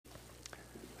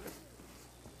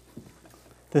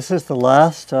This is the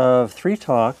last of 3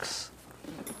 talks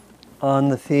on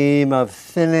the theme of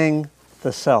thinning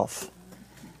the self.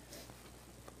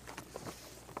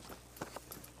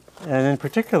 And in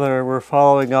particular, we're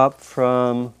following up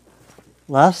from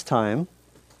last time,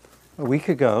 a week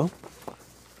ago,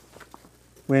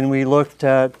 when we looked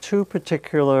at 2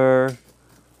 particular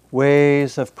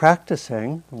ways of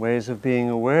practicing, ways of being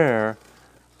aware,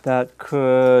 that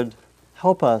could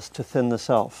help us to thin the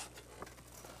self.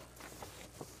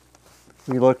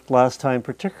 We looked last time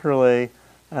particularly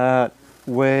at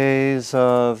ways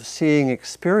of seeing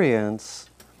experience,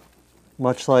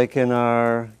 much like in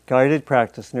our guided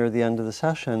practice near the end of the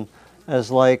session,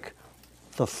 as like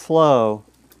the flow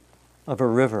of a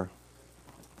river,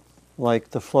 like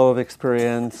the flow of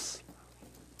experience,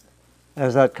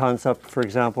 as that concept, for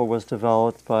example, was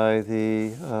developed by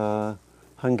the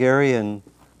Hungarian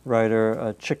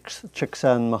writer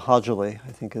Csikszentmihalyi,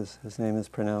 I think his name is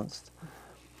pronounced.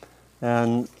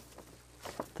 And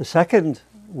the second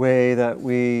way that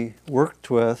we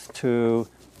worked with to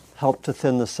help to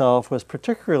thin the self was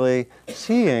particularly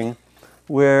seeing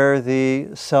where the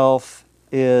self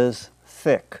is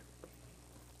thick.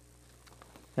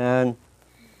 And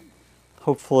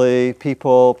hopefully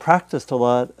people practiced a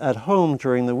lot at home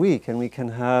during the week, and we can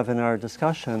have in our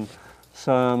discussion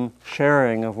some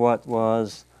sharing of what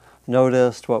was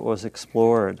noticed, what was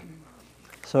explored.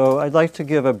 So I'd like to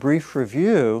give a brief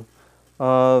review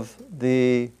of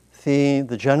the theme,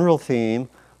 the general theme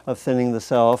of thinning the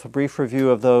self, a brief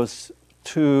review of those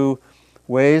 2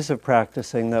 ways of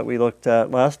practicing that we looked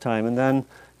at last time, and then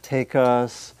take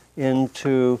us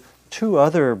into 2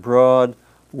 other broad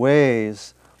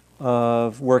ways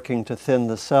of working to thin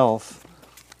the self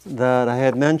that I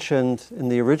had mentioned in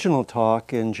the original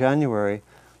talk in January,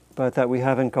 but that we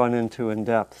haven't gone into in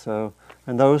depth. So,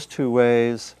 and those 2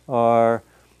 ways are,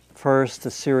 first, a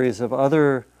series of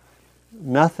other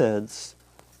methods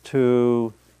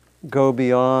to go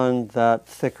beyond that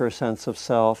thicker sense of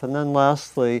self, and then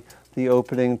lastly, the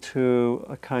opening to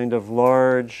a kind of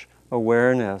large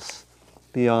awareness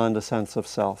beyond a sense of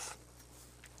self.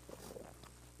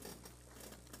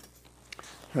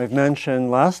 I've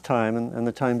mentioned last time and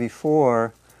the time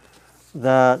before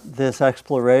that this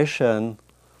exploration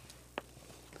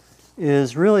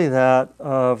is really that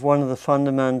of one of the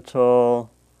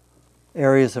fundamental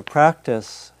areas of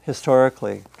practice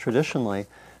historically, traditionally,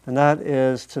 and that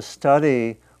is to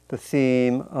study the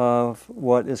theme of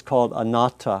what is called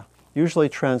anatta, usually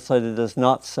translated as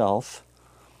not self,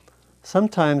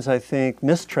 sometimes I think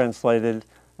mistranslated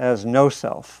as no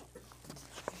self.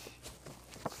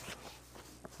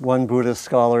 One Buddhist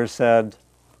scholar said,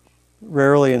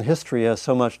 rarely in history has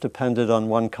so much depended on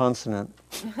one consonant.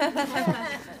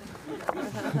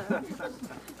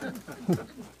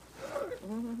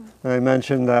 I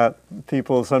mentioned that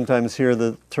people sometimes hear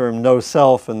the term no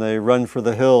self and they run for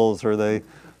the hills, or they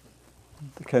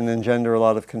can engender a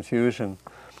lot of confusion.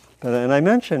 And I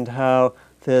mentioned how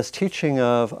this teaching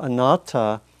of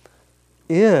anatta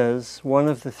is one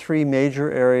of the 3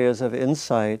 major areas of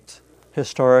insight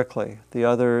historically. The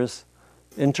others,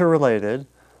 interrelated,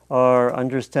 are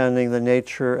understanding the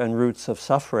nature and roots of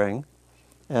suffering,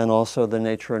 and also the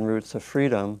nature and roots of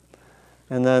freedom,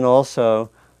 and then also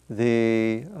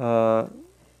the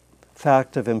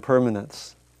fact of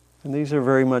impermanence. And these are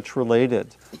very much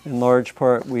related. In large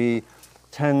part, we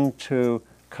tend to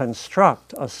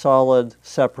construct a solid,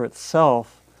 separate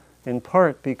self, in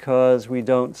part because we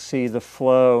don't see the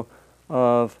flow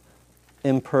of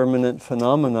impermanent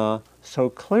phenomena so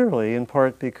clearly, in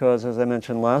part because, as I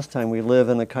mentioned last time, we live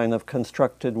in a kind of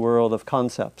constructed world of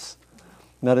concepts.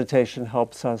 Meditation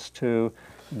helps us to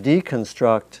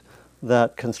deconstruct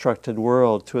that constructed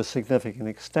world to a significant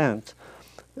extent,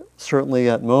 certainly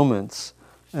at moments,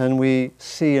 and we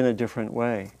see in a different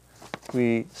way.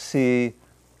 We see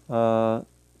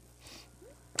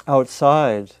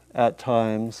outside, at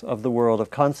times, of the world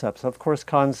of concepts. Of course,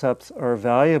 concepts are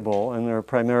valuable and they're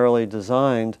primarily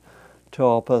designed to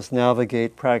help us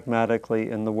navigate pragmatically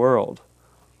in the world.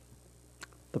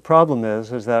 The problem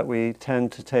is that we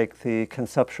tend to take the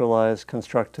conceptualized,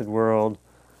 constructed world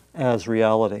as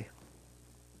reality,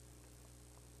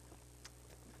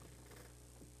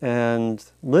 and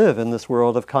live in this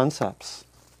world of concepts.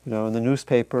 You know, and the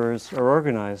newspapers are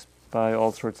organized by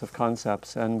all sorts of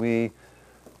concepts, and we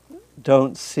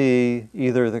don't see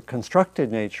either the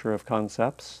constructed nature of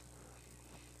concepts,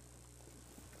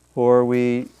 or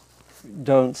we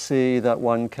don't see that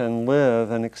one can live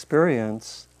and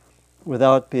experience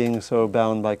without being so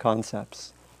bound by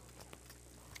concepts.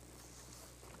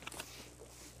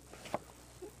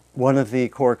 one of the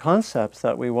core concepts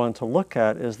that we want to look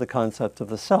at is the concept of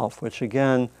the self, which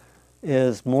again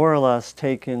is more or less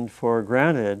taken for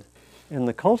granted in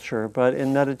the culture, but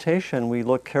in meditation we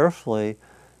look carefully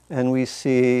and we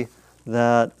see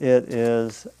that it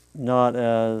is not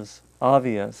as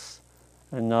obvious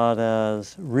and not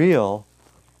as real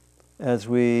as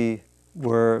we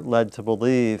were led to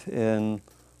believe in,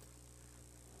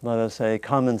 let us say,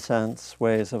 common sense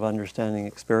ways of understanding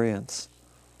experience.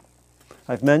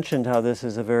 I've mentioned how this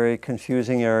is a very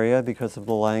confusing area because of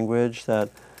the language, that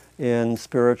in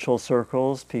spiritual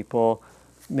circles people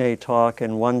may talk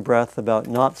in one breath about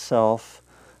not self,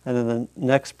 and in the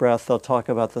next breath they'll talk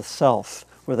about the self,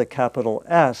 with a capital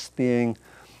S being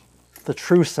the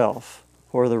true self,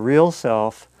 or the real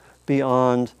self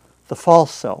beyond the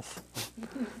false self,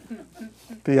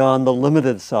 beyond the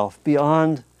limited self,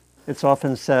 beyond, it's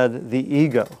often said, the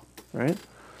ego, right?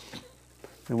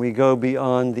 And we go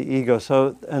beyond the ego.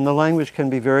 So, and the language can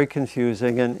be very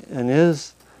confusing and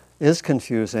is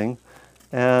confusing.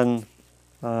 And,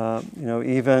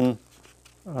 even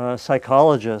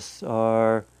psychologists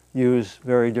use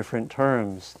very different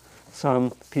terms.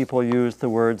 Some people use the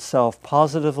word self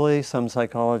positively, some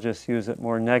psychologists use it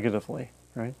more negatively,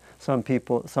 right?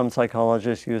 Some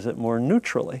psychologists use it more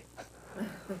neutrally.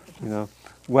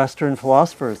 Western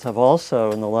philosophers have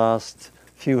also, in the last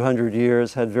few hundred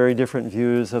years, had very different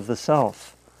views of the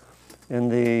self. In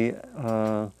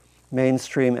the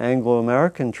mainstream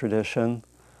Anglo-American tradition,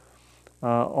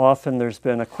 often there's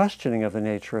been a questioning of the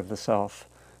nature of the self.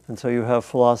 And so you have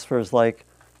philosophers like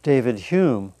David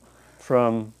Hume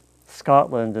from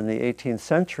Scotland in the 18th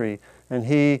century, and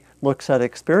he looks at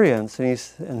experience,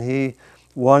 and he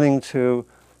wanting to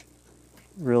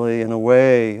really, in a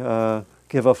way,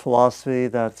 give a philosophy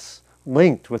that's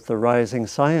linked with the rising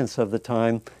science of the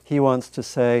time. He wants to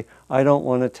say, I don't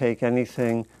want to take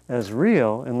anything as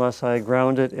real unless I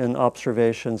ground it in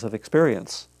observations of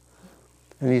experience.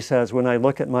 And he says, when I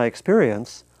look at my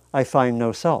experience, I find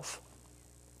no self.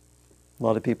 A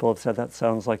lot of people have said that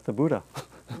sounds like the Buddha.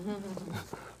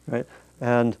 Right?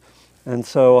 And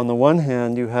so on the one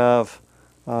hand, you have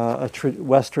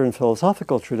Western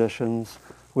philosophical traditions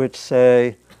which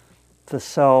say the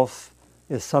self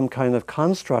is some kind of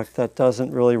construct that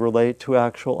doesn't really relate to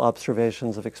actual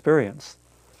observations of experience.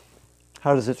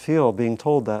 How does it feel being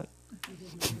told that?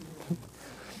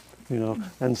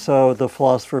 And so the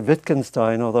philosopher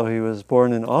Wittgenstein, although he was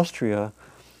born in Austria,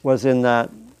 was in that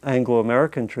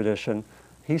Anglo-American tradition.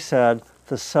 He said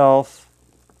the self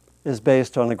is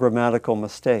based on a grammatical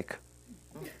mistake.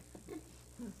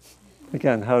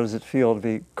 Again, how does it feel to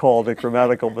be called a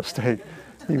grammatical mistake?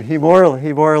 He more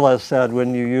or less said,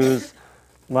 when you use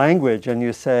language and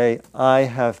you say, I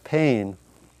have pain,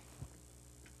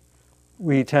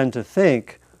 we tend to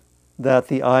think that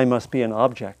the I must be an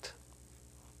object.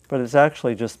 But it's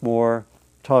actually just more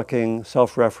talking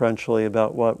self-referentially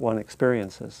about what one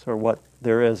experiences, or what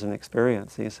there is in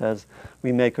experience. He says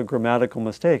we make a grammatical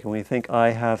mistake and we think I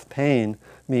have pain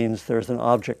means there's an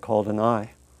object called an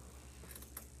I.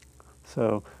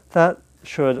 So that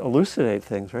should elucidate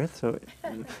things, right? So,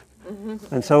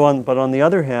 and so on. But on the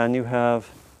other hand, you have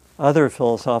other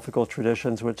philosophical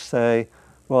traditions which say,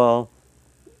 well,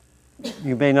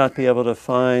 you may not be able to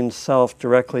find self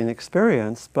directly in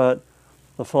experience, but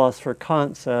the philosopher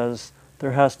Kant says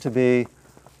there has to be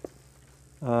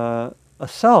a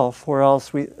self, or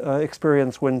else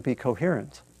experience wouldn't be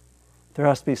coherent. There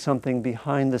has to be something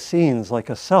behind the scenes, like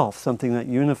a self, something that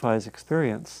unifies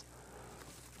experience.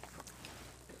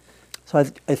 So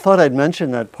I thought I'd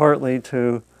mention that partly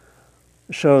to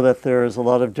show that there's a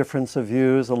lot of difference of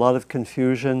views, a lot of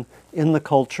confusion in the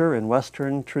culture, in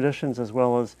Western traditions, as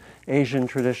well as Asian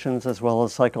traditions, as well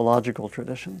as psychological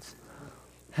traditions.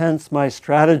 Hence, my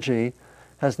strategy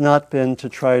has not been to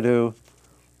try to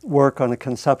work on a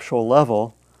conceptual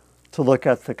level to look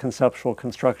at the conceptual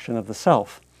construction of the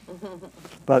self,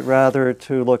 but rather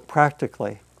to look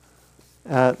practically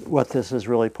at what this is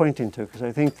really pointing to, because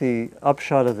I think the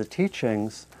upshot of the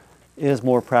teachings is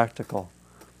more practical.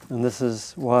 And this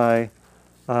is why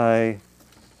I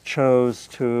chose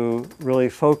to really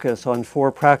focus on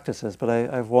 4 practices, but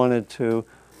I've wanted to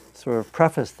sort of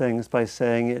preface things by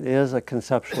saying it is a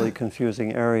conceptually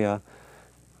confusing area.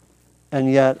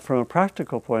 And yet, from a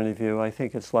practical point of view, I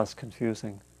think it's less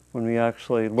confusing when we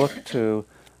actually look to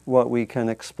what we can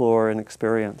explore and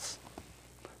experience.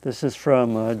 This is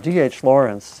from D.H.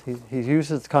 Lawrence. He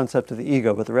uses the concept of the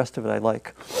ego, but the rest of it I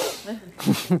like.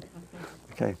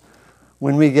 Okay.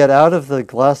 When we get out of the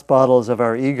glass bottles of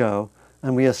our ego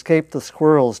and we escape the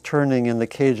squirrels turning in the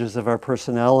cages of our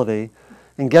personality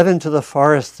and get into the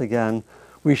forests again,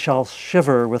 we shall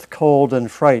shiver with cold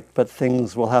and fright, but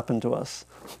things will happen to us.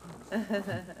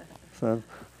 So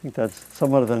I think that's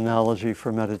somewhat of an analogy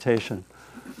for meditation.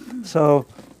 So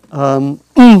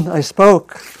I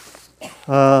spoke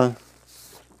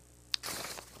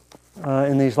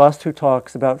in these last two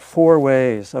talks about 4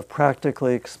 ways of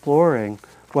practically exploring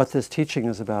what this teaching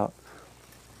is about.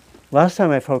 Last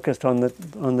time I focused on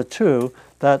the 2,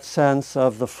 that sense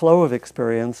of the flow of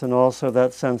experience and also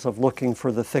that sense of looking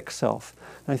for the thick self.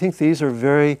 And I think these are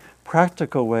very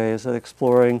practical ways of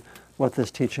exploring what this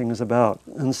teaching is about.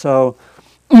 And so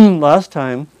last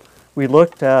time we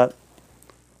looked at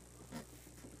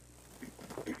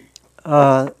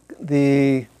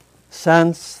the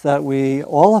sense that we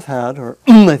all have had, or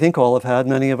I think all have had,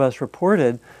 many of us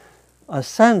reported, a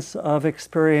sense of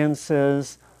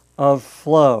experiences of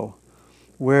flow,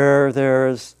 where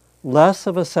there's less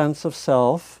of a sense of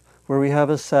self, where we have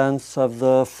a sense of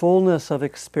the fullness of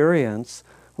experience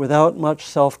without much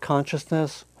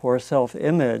self-consciousness or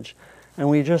self-image, and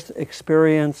we just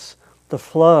experience the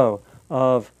flow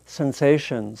of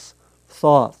sensations,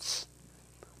 thoughts,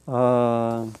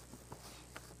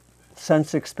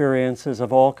 sense experiences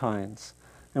of all kinds.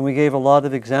 And we gave a lot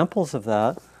of examples of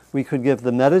that. We could give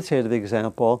the meditative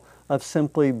example of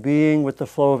simply being with the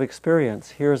flow of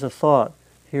experience. Here's a thought,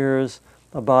 here's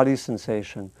a body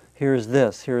sensation, here's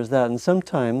this, here's that. And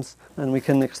sometimes, and we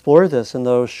can explore this in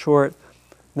those short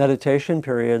meditation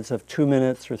periods of 2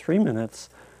 minutes or 3 minutes,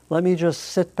 let me just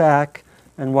sit back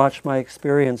and watch my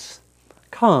experience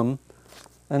come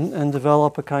and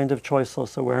develop a kind of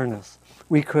choiceless awareness.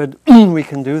 We can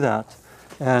do that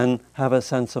and have a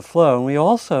sense of flow. And we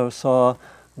also saw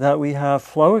that we have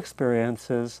flow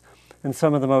experiences in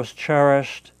some of the most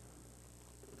cherished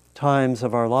times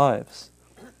of our lives.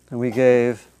 And we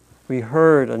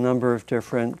heard a number of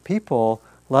different people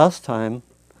last time,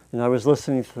 and I was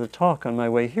listening to the talk on my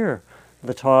way here,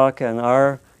 the talk and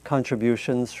our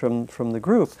contributions from the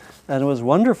group, and it was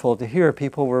wonderful to hear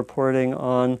people reporting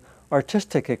on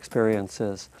artistic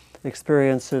experiences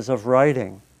of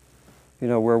writing,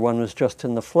 where one was just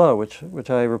in the flow, which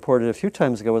I reported a few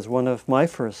times ago was one of my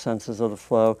first senses of the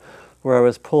flow, where I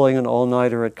was pulling an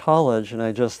all-nighter at college, and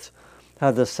I just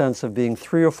had this sense of being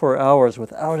 3 or 4 hours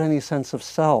without any sense of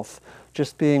self,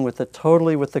 just being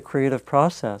totally with the creative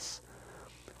process,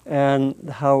 and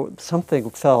how something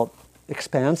felt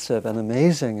expansive and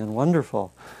amazing and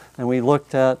wonderful. And we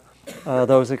looked at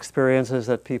those experiences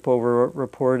that people were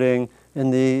reporting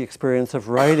in the experience of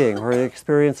writing, or the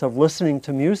experience of listening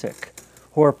to music,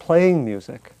 or playing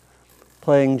music,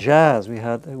 playing jazz. We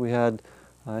had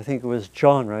I think it was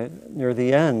John, right, near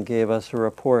the end, gave us a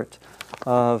report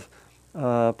of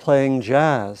playing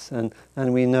jazz. And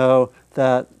we know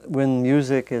that when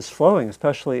music is flowing,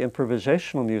 especially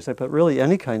improvisational music, but really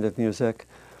any kind of music,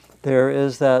 there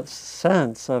is that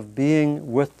sense of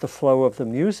being with the flow of the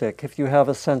music. If you have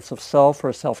a sense of self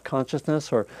or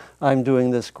self-consciousness, or I'm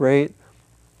doing this great,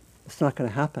 it's not going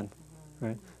to happen,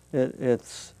 right?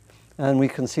 And we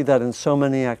can see that in so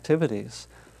many activities.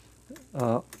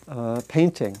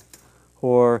 Painting,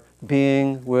 or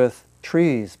being with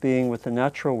trees, being with the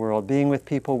natural world, being with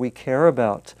people we care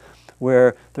about,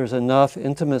 where there's enough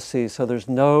intimacy so there's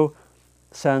no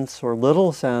sense or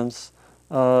little sense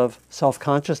of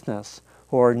self-consciousness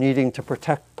or needing to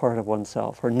protect part of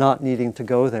oneself or not needing to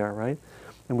go there, right?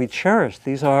 And we cherish,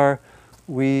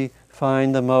 we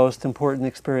find the most important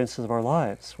experiences of our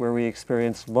lives, where we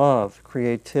experience love,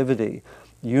 creativity,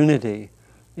 unity,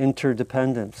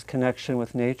 interdependence, connection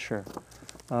with nature,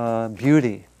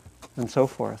 beauty, and so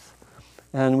forth.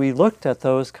 And we looked at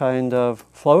those kind of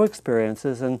flow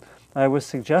experiences, and I was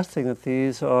suggesting that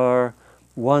these are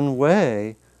one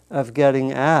way of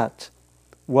getting at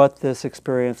what this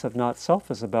experience of not self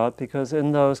is about, because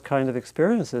in those kind of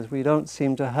experiences we don't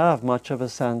seem to have much of a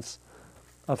sense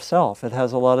of self. It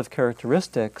has a lot of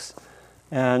characteristics,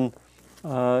 and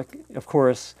of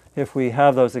course if we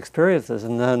have those experiences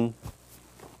and then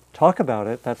talk about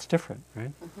it, that's different, right?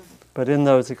 Mm-hmm. But in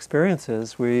those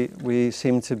experiences we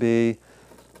seem to be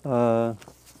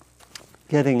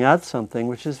getting at something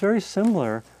which is very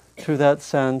similar to that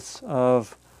sense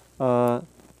of the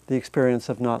experience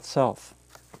of not self.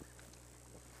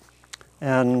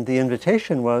 And the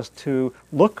invitation was to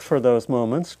look for those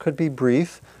moments, could be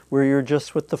brief, where you're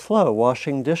just with the flow,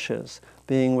 washing dishes,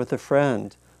 being with a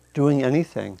friend, doing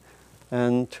anything,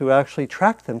 and to actually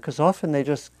track them, because often they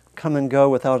just come and go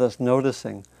without us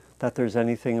noticing that there's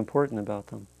anything important about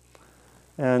them.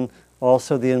 And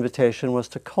also the invitation was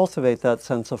to cultivate that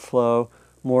sense of flow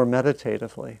more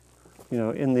meditatively,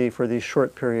 for these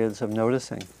short periods of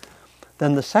noticing.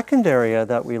 Then the second area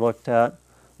that we looked at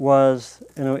was,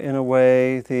 in a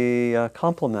way, the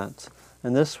complement.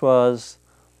 And this was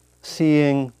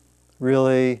seeing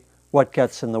really what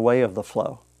gets in the way of the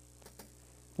flow.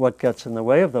 What gets in the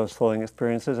way of those flowing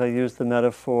experiences. I use the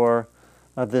metaphor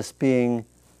of this being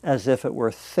as if it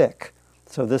were thick.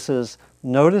 So this is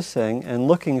noticing and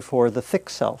looking for the thick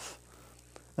self.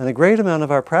 And a great amount of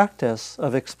our practice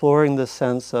of exploring this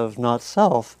sense of not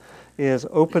self is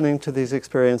opening to these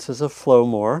experiences of flow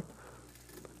more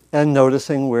and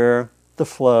noticing where the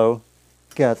flow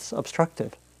gets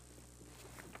obstructed.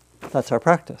 That's our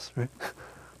practice, right?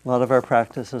 A lot of our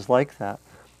practice is like that.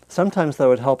 Sometimes,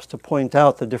 though, it helps to point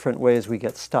out the different ways we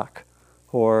get stuck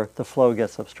or the flow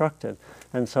gets obstructed.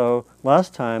 And so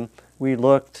last time we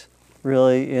looked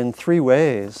really in 3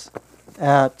 ways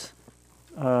at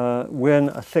when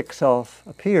a thick self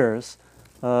appears.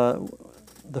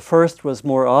 The first was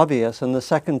more obvious, and the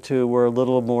second 2 were a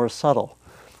little more subtle.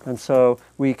 And so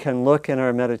we can look in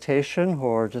our meditation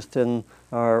or just in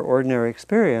our ordinary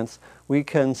experience, we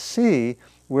can see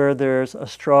where there's a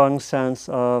strong sense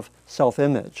of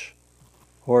self-image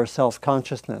or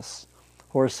self-consciousness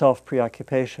or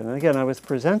self-preoccupation. And again, I was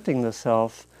presenting the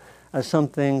self as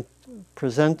something,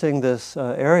 presenting this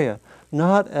area,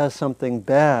 not as something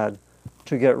bad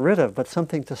to get rid of, but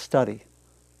something to study.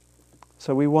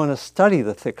 So we want to study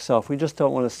the thick self. We just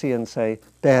don't want to see it and say,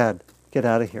 bad, get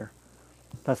out of here.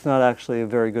 That's not actually a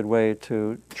very good way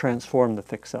to transform the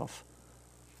thick self,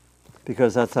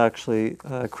 because that's actually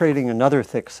creating another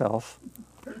thick self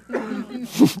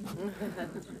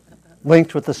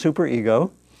linked with the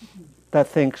superego that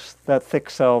thinks that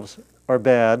thick selves are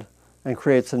bad and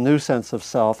creates a new sense of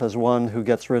self as one who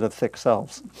gets rid of thick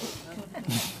selves.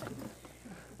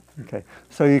 Okay,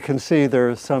 so you can see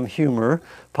there's some humor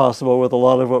possible with a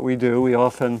lot of what we do. We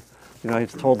often, I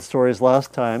told stories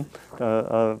last time,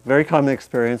 a very common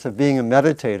experience of being a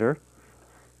meditator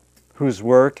whose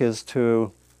work is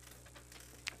to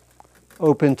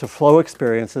open to flow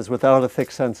experiences without a thick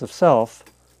sense of self,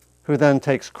 who then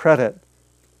takes credit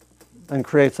and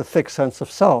creates a thick sense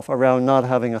of self around not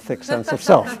having a thick sense of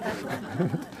self.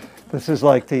 This is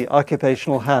like the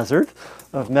occupational hazard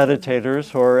of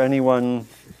meditators or anyone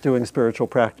doing spiritual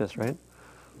practice, right?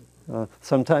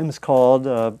 Sometimes called,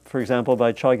 for example,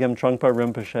 by Chogyam Trungpa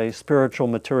Rinpoche, spiritual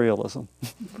materialism.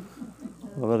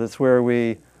 But it's where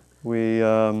we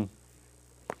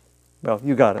well,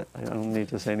 you got it. I don't need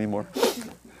to say any more.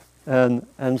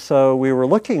 And so we were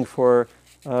looking for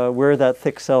where that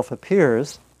thick self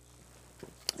appears,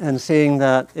 and seeing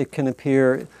that it can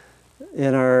appear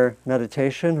in our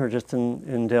meditation or just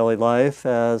in daily life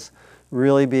as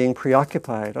really being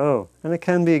preoccupied. Oh, and it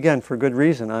can be, again, for good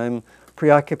reason. I'm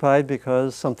preoccupied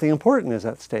because something important is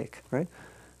at stake, right?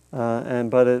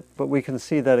 But we can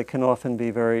see that it can often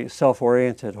be very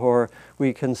self-oriented, or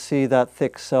we can see that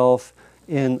thick self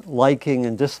in liking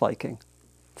and disliking.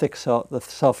 The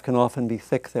self can often be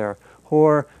thick there.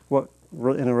 Or,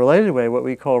 in a related way, what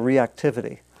we call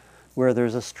reactivity, where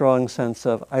there's a strong sense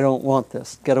of, I don't want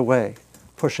this, get away,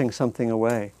 pushing something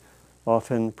away,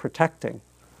 often protecting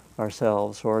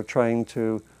ourselves or trying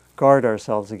to guard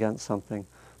ourselves against something,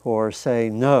 or say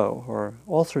no, or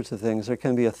all sorts of things. There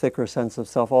can be a thicker sense of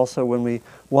self. Also, when we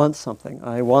want something,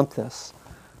 I want this,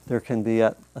 there can be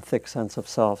a thick sense of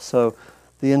self. So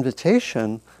the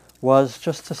invitation was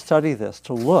just to study this,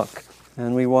 to look.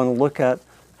 And we want to look at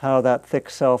how that thick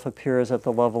self appears at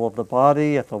the level of the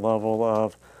body, at the level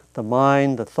of the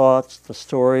mind, the thoughts, the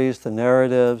stories, the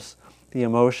narratives, the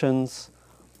emotions.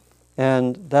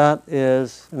 And that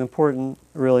is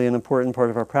really an important part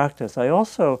of our practice. I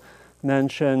also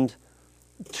mentioned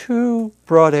 2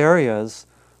 broad areas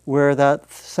where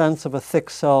that sense of a thick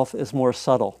self is more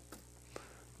subtle.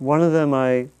 One of them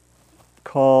I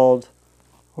called,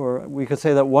 or we could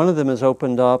say that one of them is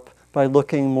opened up by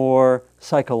looking more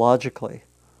psychologically,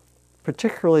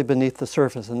 particularly beneath the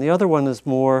surface. And the other one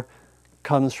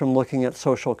comes from looking at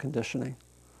social conditioning.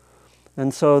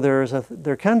 And so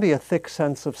there can be a thick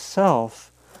sense of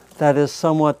self that is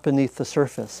somewhat beneath the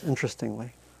surface,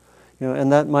 interestingly.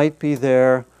 And that might be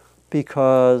there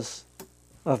because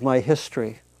of my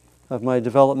history, of my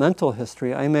developmental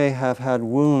history. I may have had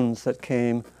wounds that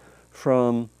came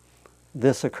from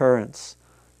this occurrence.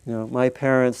 My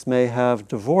parents may have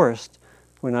divorced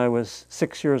when I was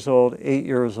 6 years old, 8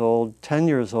 years old, 10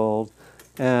 years old,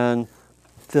 and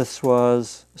this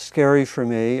was scary for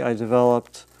me. I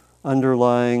developed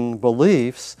underlying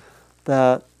beliefs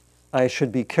that I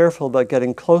should be careful about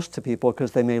getting close to people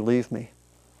because they may leave me,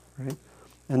 right?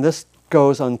 And this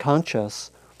goes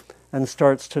unconscious and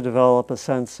starts to develop a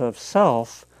sense of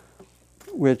self,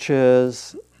 which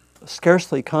is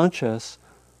scarcely conscious,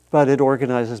 but it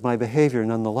organizes my behavior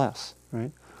nonetheless,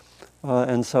 right?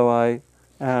 And so I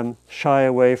am shy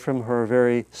away from her,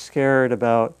 very scared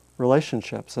about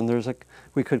relationships. And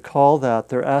we could call that,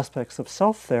 there are aspects of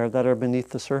self there that are beneath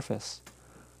the surface.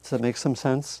 Does that make some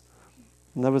sense?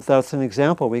 And that's an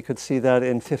example. We could see that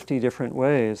in 50 different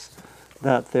ways,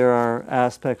 that there are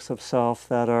aspects of self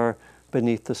that are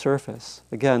beneath the surface.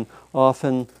 Again,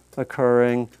 often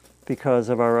occurring because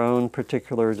of our own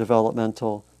particular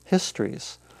developmental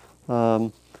histories.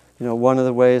 One of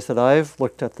the ways that I've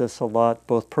looked at this a lot,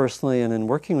 both personally and in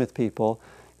working with people,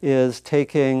 is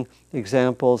taking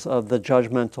examples of the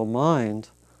judgmental mind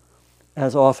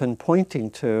as often pointing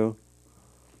to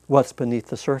what's beneath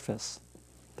the surface.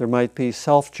 There might be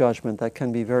self-judgment that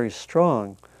can be very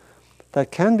strong,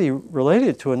 that can be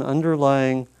related to an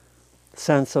underlying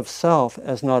sense of self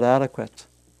as not adequate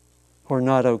or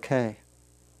not okay.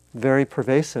 Very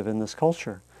pervasive in this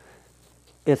culture.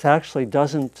 It actually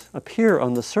doesn't appear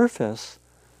on the surface,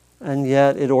 and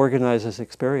yet it organizes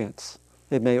experience.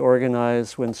 It may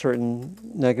organize when certain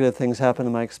negative things happen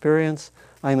in my experience.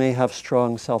 I may have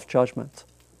strong self-judgment.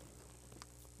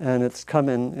 And it's come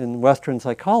in Western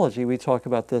psychology, we talk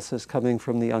about this as coming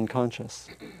from the unconscious,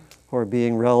 or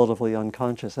being relatively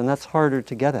unconscious. And that's harder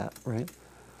to get at, right?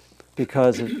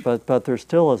 But there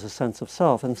still is a sense of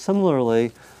self. And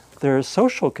similarly, there's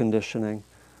social conditioning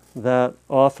that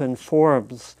often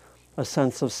forms a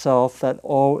sense of self that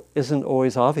isn't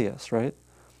always obvious, right?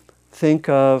 Think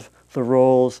of the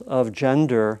roles of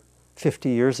gender 50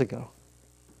 years ago,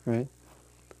 right?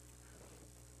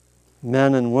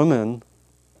 Men and women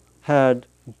had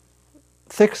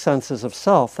thick senses of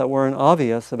self that weren't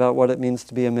obvious about what it means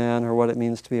to be a man or what it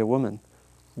means to be a woman.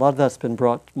 A lot of that's been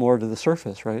brought more to the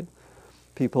surface, right?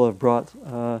 People have brought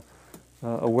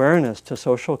awareness to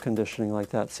social conditioning like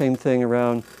that. Same thing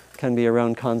can be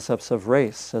around concepts of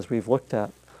race, as we've looked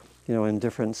at, in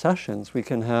different sessions. We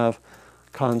can have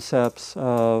concepts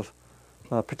of,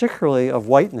 particularly of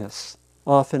whiteness,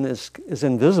 often is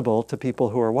invisible to people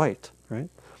who are white, right?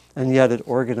 And yet it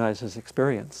organizes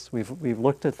experience. We've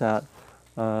looked at that,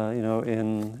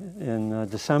 in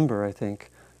December, I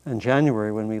think, and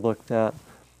January, when we looked at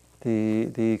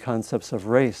the concepts of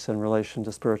race in relation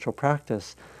to spiritual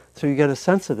practice. So you get a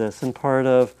sense of this, and part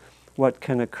of what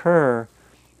can occur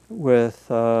with,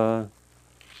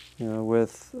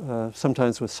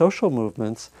 sometimes with social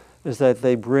movements, is that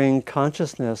they bring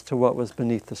consciousness to what was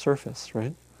beneath the surface,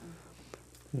 right?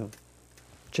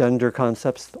 Gender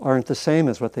concepts aren't the same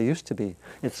as what they used to be.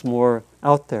 It's more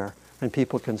out there, and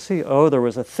people can see, there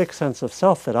was a thick sense of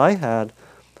self that I had.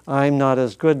 I'm not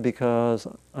as good because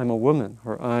I'm a woman,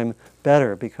 or I'm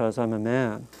better because I'm a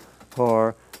man,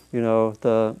 or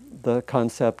the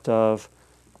concept of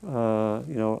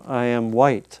I am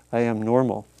white, I am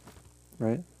normal,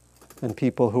 right? And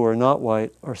people who are not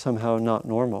white are somehow not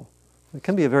normal. It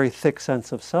can be a very thick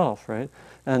sense of self, right?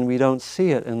 And we don't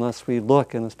see it unless we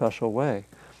look in a special way.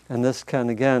 And this can,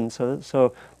 again,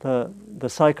 so the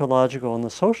psychological and the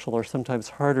social are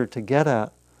sometimes harder to get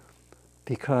at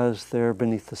because they're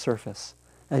beneath the surface.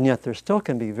 And yet there still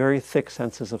can be very thick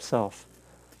senses of self.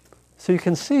 So you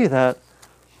can see that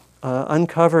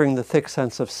uncovering the thick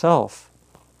sense of self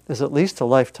is at least a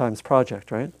lifetime's project,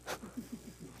 right?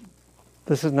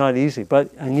 This is not easy,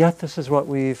 and yet this is what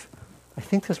I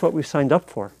think this is what we've signed up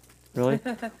for, really.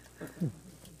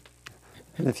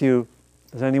 And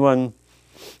does anyone,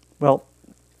 well,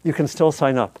 you can still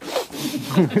sign up.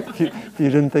 if you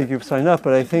didn't think you've signed up,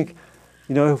 but I think,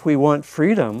 if we want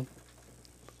freedom,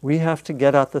 we have to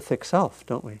get at the thick self,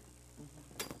 don't we?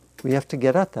 We have to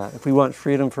get at that. If we want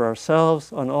freedom for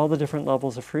ourselves, on all the different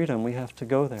levels of freedom, we have to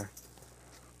go there,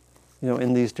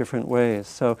 in these different ways.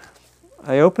 So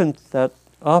I opened that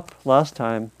up last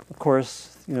time. Of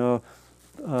course,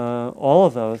 all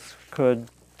of those could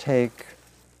take,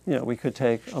 we could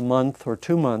take a month or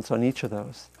 2 months on each of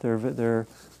those. They're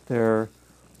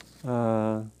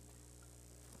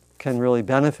can really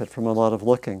benefit from a lot of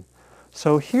looking.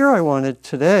 So here I wanted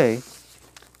to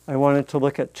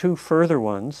look at 2 further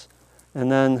ones,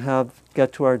 and then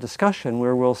get to our discussion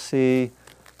where we'll see,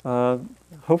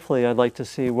 hopefully I'd like to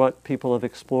see what people have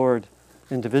explored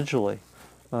individually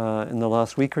in the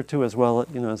last week or two, as well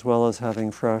as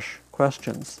having fresh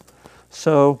questions.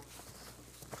 So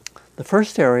the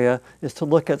first area is to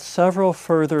look at several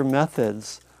further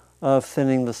methods of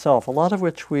thinning the self, a lot of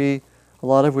which we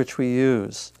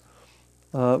use.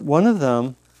 One of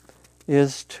them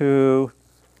is to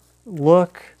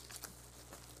look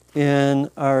in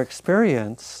our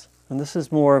experience, and this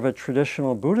is more of a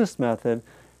traditional Buddhist method,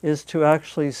 is to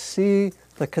actually see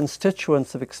the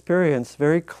constituents of experience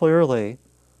very clearly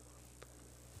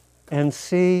and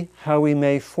see how we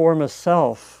may form a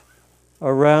self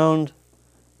around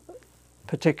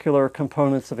particular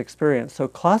components of experience. So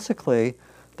classically,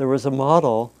 there was a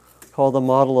model called the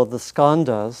model of the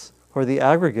skandhas, or the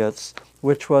aggregates,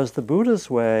 which was the Buddha's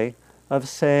way of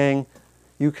saying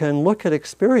you can look at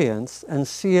experience and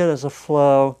see it as a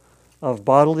flow of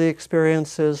bodily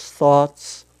experiences,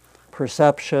 thoughts,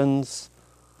 perceptions,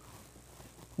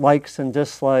 likes and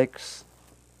dislikes,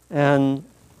 and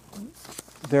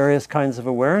various kinds of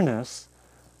awareness.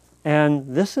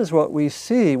 And this is what we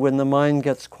see when the mind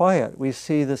gets quiet. We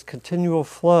see this continual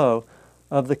flow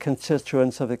of the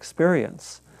constituents of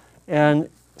experience. And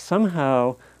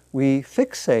somehow we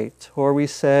fixate, or we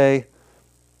say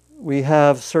we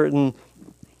have certain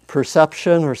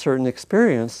perception or certain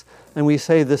experience, and we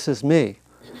say, this is me.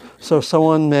 So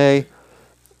someone may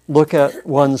look at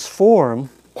one's form,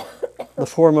 the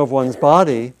form of one's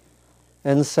body,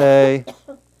 and say,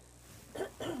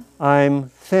 I'm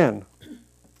thin,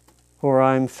 or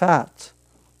I'm fat,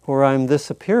 or I'm this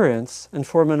appearance, and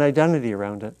form an identity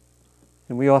around it.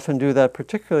 And we often do that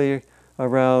particularly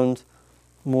around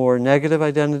more negative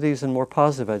identities and more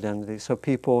positive identities. So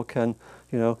people can,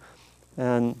 I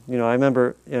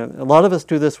remember, a lot of us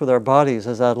do this with our bodies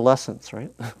as adolescents,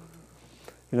 right?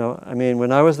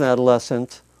 When I was an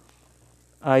adolescent,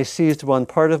 I seized one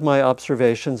part of my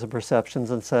observations and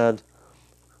perceptions and said,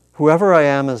 whoever I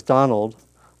am as Donald,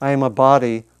 I am a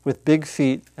body with big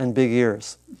feet and big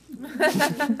ears.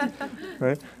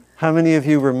 Right? How many of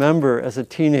you remember as a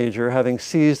teenager having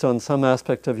seized on some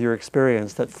aspect of your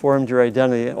experience that formed your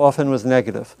identity? It often was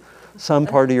negative, some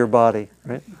part of your body,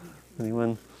 right?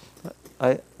 Anyone?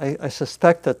 I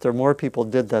suspect that there are more people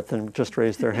did that than just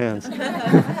raised their hands.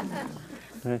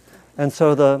 Right? And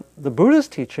so the Buddha's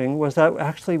teaching was that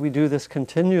actually we do this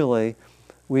continually.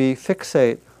 We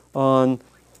fixate on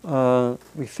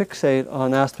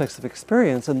aspects of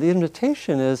experience, and the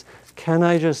invitation is, can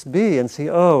I just be and see,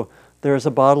 oh, there's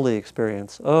a bodily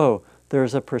experience. Oh,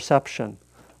 there's a perception.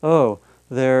 Oh,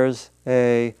 there's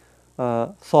a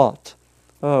thought.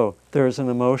 Oh, there's an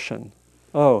emotion.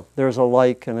 Oh, there's a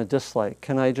like and a dislike.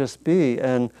 Can I just be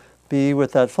and be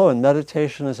with that flow? And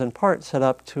meditation is in part set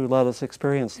up to let us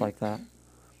experience like that.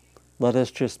 Let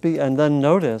us just be. And then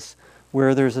notice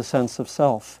where there's a sense of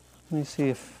self. Let me see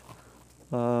if...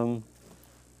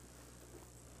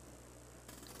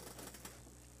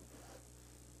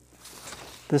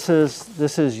 This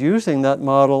is using that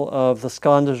model of the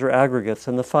skandhas or aggregates,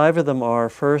 and the 5 of them are: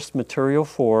 first, material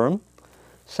form;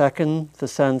 second, the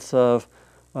sense of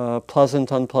pleasant,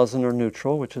 unpleasant, or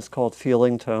neutral, which is called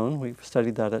feeling tone. We've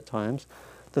studied that at times.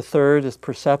 The third is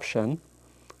perception,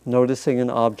 noticing an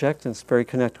object, and it's very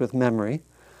connected with memory.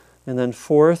 And then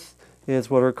fourth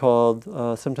is what are called,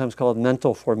 sometimes called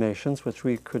mental formations, which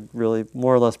we could really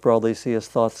more or less broadly see as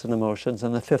thoughts and emotions.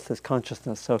 And the fifth is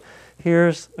consciousness. So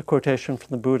here's a quotation from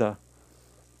the Buddha.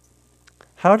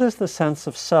 How does the sense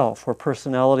of self or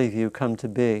personality view come to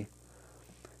be?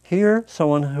 Here,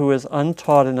 someone who is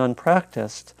untaught and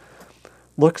unpracticed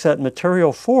looks at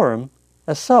material form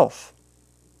as self,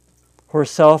 or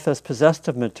self as possessed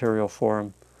of material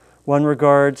form. One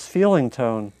regards feeling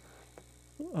tone,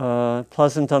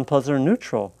 pleasant, unpleasant, or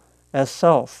neutral, as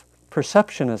self,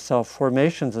 perception as self,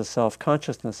 formations as self,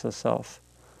 consciousness as self.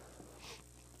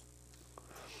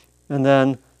 And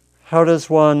then, how does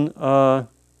one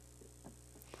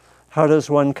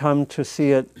come to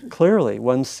see it clearly?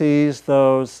 One sees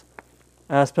those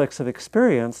aspects of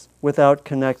experience without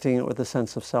connecting it with a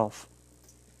sense of self.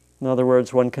 In other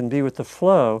words, one can be with the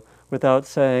flow without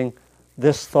saying,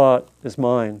 this thought is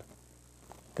mine,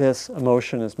 this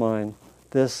emotion is mine,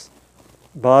 this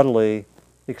bodily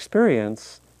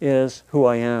experience is who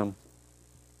I am.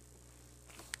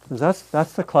 That's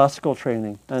the classical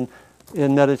training. And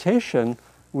in meditation,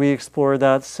 we explore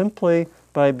that simply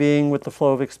by being with the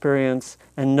flow of experience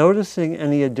and noticing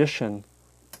any addition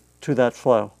to that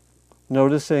flow.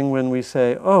 Noticing when we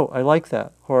say, oh, I like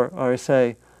that, or I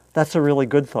say, that's a really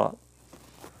good thought.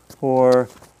 Or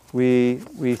we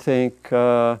think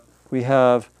we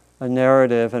have a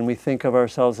narrative and we think of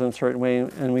ourselves in a certain way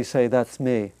and we say, that's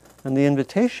me. And the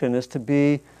invitation is to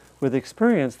be with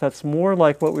experience that's more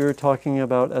like what we were talking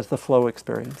about as the flow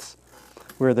experience,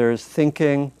 where there's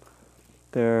thinking,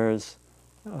 there's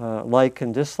like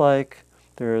and dislike,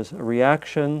 there's a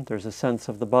reaction, there's a sense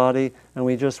of the body, and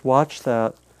we just watch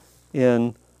that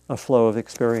in a flow of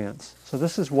experience. So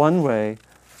this is one way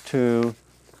to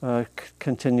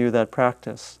continue that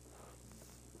practice.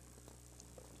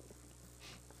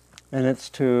 And it's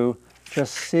to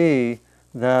just see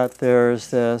that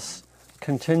there's this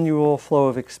continual flow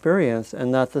of experience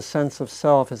and that the sense of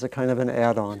self is a kind of an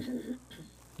add-on.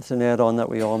 It's an add-on that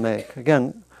we all make.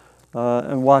 Again,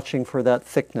 and watching for that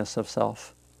thickness of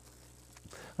self.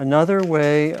 Another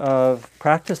way of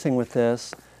practicing with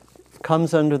this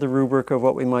comes under the rubric of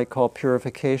what we might call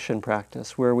purification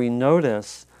practice, where we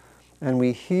notice and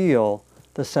we heal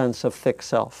the sense of thick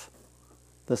self.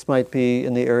 This might be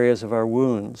in the areas of our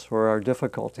wounds or our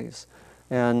difficulties.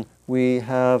 And we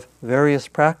have various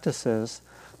practices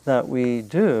that we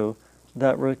do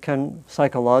that can,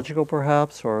 psychological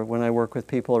perhaps, or when I work with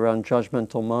people around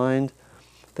judgmental mind,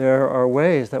 there are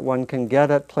ways that one can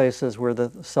get at places where the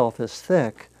self is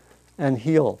thick and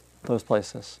heal those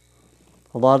places.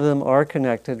 A lot of them are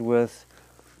connected with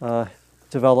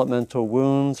developmental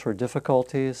wounds or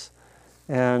difficulties,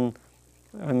 and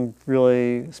I'm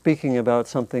really speaking about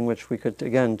something which we could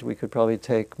probably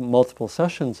take multiple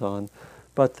sessions on,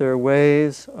 but there are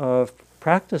ways of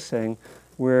practicing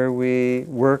where we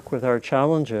work with our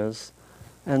challenges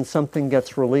and something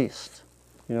gets released.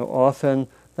 Often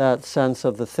that sense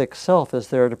of the thick self is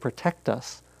there to protect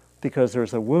us because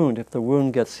there's a wound. If the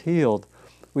wound gets healed,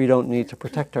 we don't need to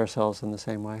protect ourselves in the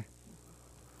same way.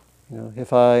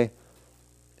 If I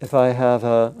have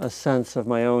a sense of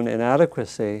my own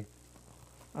inadequacy,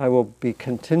 I will be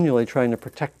continually trying to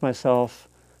protect myself,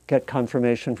 get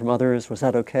confirmation from others, was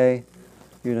that okay?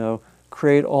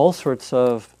 Create all sorts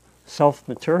of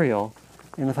self-material.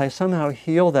 And if I somehow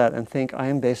heal that and think I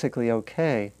am basically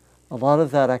okay, a lot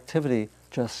of that activity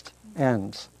just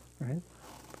ends, right?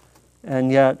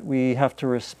 And yet we have to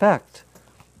respect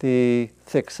the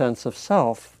thick sense of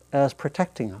self as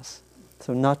protecting us.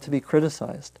 So not to be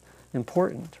criticized.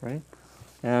 Important, right?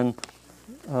 And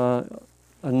a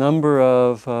number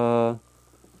of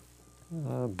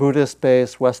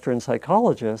Buddhist-based Western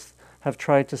psychologists have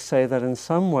tried to say that in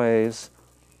some ways,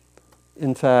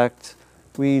 in fact,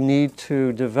 we need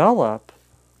to develop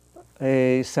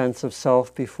a sense of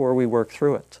self before we work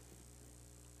through it.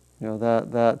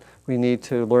 That we need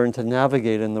to learn to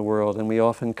navigate in the world, and we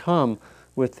often come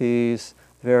with these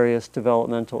various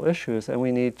developmental issues, and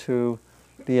we need to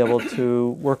be able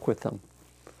to work with them.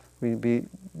 We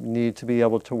need to be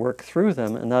able to work through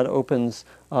them, and that opens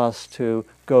us to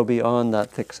go beyond that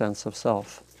thick sense of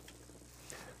self.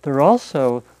 There are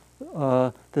also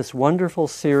this wonderful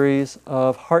series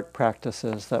of heart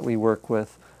practices that we work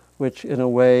with, which in a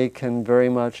way can very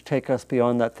much take us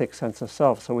beyond that thick sense of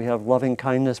self. So we have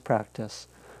loving-kindness practice,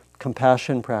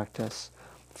 compassion practice,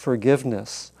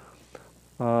 forgiveness,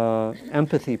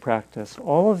 empathy practice.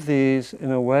 All of these,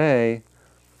 in a way,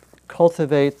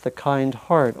 cultivate the kind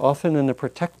heart, often in a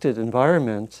protected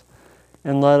environment,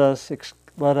 and let us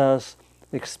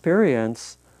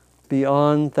experience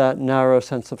beyond that narrow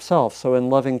sense of self. So in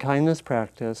loving-kindness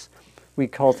practice, we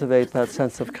cultivate that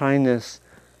sense of kindness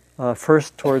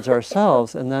first towards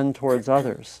ourselves and then towards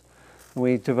others.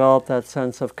 We develop that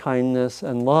sense of kindness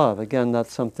and love. Again,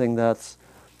 that's something that's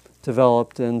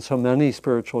developed in so many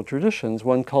spiritual traditions.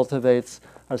 One cultivates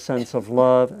a sense of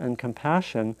love and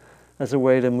compassion as a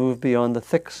way to move beyond the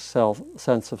thick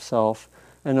sense of self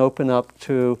and open up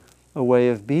to a way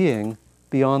of being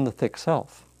beyond the thick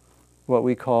self, what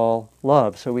we call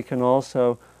love. So we can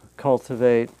also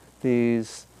cultivate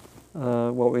these,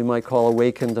 what we might call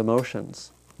awakened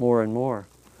emotions, more and more.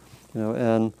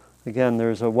 And again,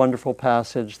 there's a wonderful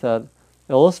passage that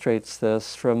illustrates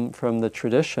this from the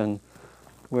tradition,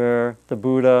 where the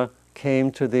Buddha came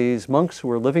to these monks who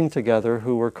were living together,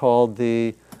 who were called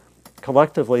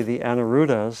collectively the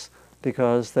Anuruddhas,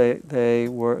 because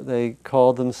they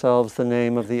called themselves the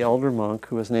name of the elder monk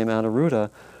who was named Anuruddha.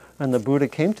 And the Buddha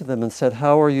came to them and said,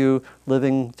 how are you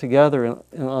living together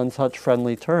on such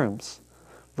friendly terms,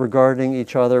 regarding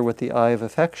each other with the eye of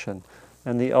affection?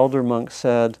 And the elder monk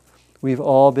said, we've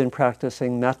all been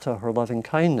practicing metta, or loving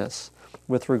kindness,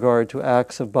 with regard to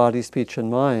acts of body, speech,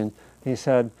 and mind. He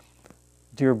said,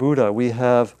 dear Buddha, we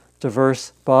have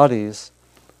diverse bodies,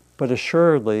 but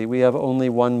assuredly we have only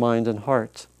one mind and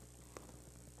heart.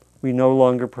 We no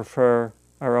longer prefer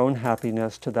our own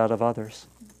happiness to that of others.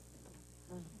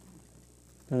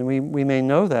 And we may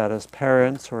know that as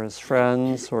parents or as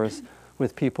friends or as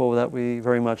with people that we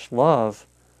very much love.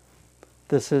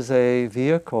 This is a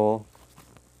vehicle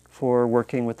for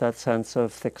working with that sense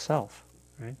of thick self,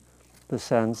 right? The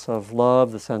sense of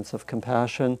love, the sense of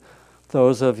compassion.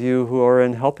 Those of you who are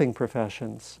in helping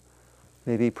professions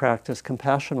maybe practice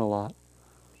compassion a lot.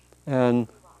 And,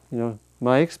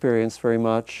 my experience very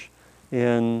much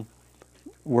in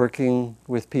working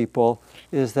with people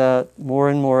is that more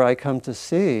and more I come to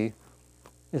see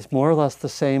is more or less the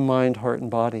same mind, heart, and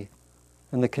body.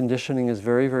 And the conditioning is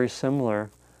very, very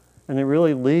similar. And it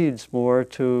really leads more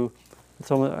to,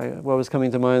 what was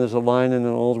coming to mind, there's a line in an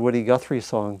old Woody Guthrie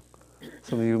song.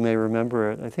 Some of you may remember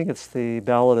it. I think it's the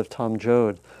Ballad of Tom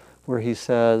Joad, where he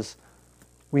says,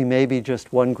 "We may be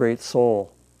just one great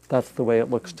soul. That's the way it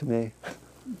looks to me."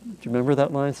 Do you remember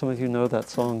that line? Some of you know that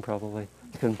song probably.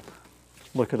 You can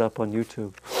look it up on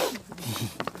YouTube.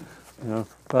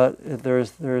 But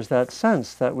there's that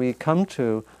sense that we come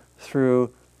to through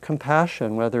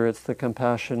compassion, whether it's the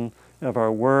compassion of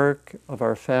our work, of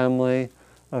our family,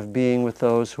 of being with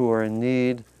those who are in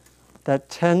need, that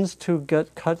tends to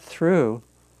get cut through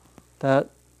that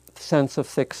sense of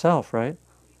thick self, right?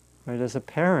 Right? As a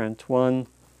parent, one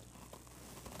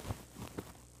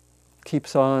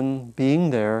keeps on being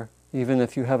there even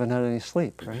if you haven't had any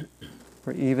sleep, right?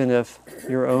 Or even if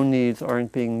your own needs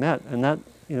aren't being met. And that,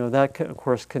 of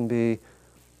course, can be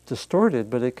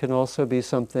distorted, but it can also be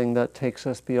something that takes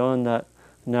us beyond that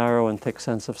narrow and thick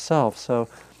sense of self. So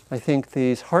I think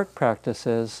these heart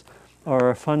practices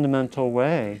are a fundamental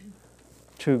way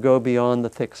to go beyond the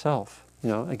thick self.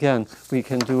 Again, we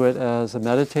can do it as a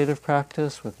meditative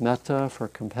practice with metta for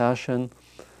compassion,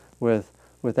 with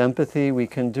empathy. We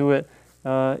can do it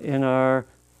in our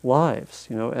lives,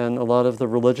 and a lot of the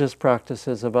religious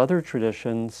practices of other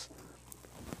traditions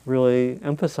really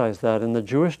emphasize that. In the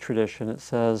Jewish tradition, it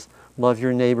says, love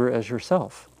your neighbor as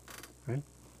yourself, right?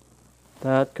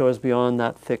 That goes beyond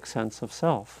that thick sense of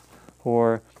self.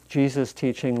 Or Jesus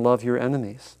teaching, love your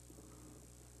enemies.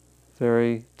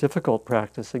 Very difficult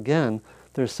practice. Again,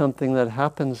 there's something that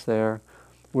happens there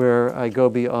where I go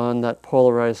beyond that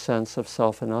polarized sense of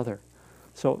self and other.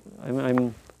 So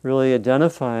I'm really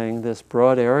identifying this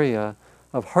broad area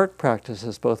of heart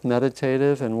practices, both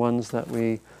meditative and ones that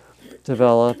we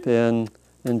develop in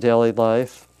daily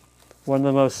life. One of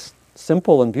the most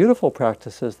simple and beautiful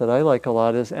practices that I like a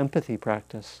lot is empathy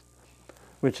practice,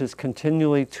 which is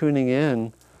continually tuning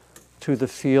in to the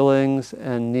feelings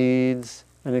and needs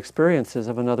and experiences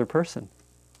of another person.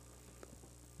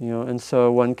 And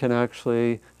so one can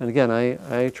actually, and again,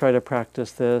 I try to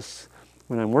practice this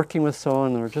when I'm working with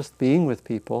someone or just being with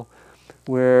people,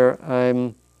 where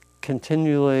I'm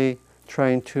continually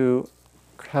trying to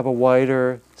have a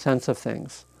wider sense of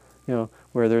things,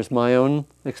 where there's my own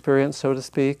experience, so to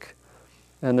speak,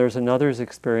 and there's another's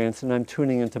experience, and I'm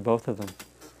tuning into both of them.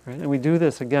 Right? And we do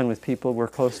this, again, with people we're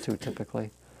close to, typically.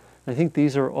 I think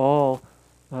these are all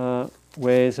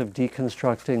ways of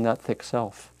deconstructing that thick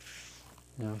self.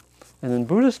 And in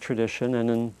Buddhist tradition, and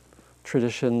in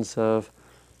traditions of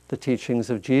the teachings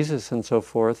of Jesus and so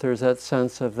forth, there's that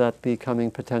sense of that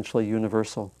becoming potentially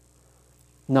universal.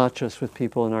 Not just with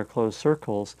people in our closed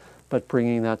circles, but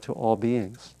bringing that to all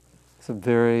beings. It's a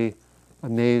very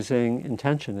amazing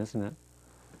intention, isn't it?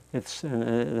 And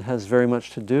it has very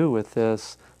much to do with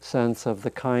this sense of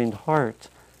the kind heart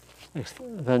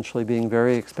eventually being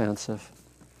very expansive.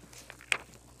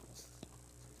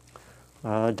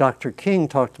 Dr. King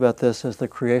talked about this as the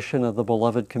creation of the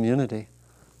beloved community,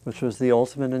 which was the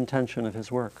ultimate intention of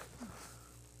his work.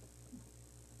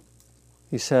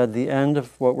 He said, the end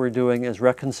of what we're doing is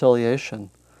reconciliation.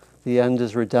 The end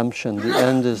is redemption. The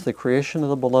end is the creation of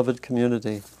the beloved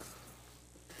community.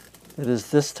 It is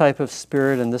this type of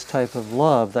spirit and this type of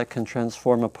love that can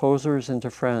transform opposers into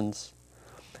friends.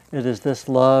 It is this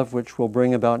love which will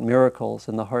bring about miracles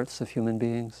in the hearts of human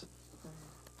beings.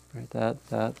 Right?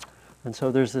 That. And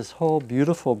so there's this whole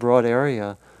beautiful, broad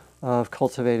area of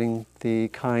cultivating the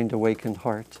kind, awakened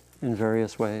heart in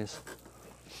various ways.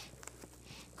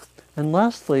 And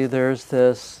lastly, there's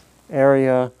this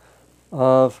area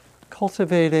of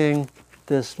cultivating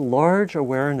this large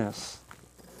awareness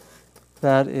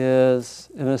that is,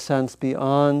 in a sense,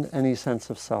 beyond any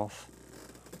sense of self.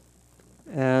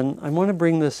 And I want to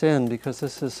bring this in because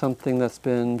this is something that's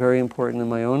been very important in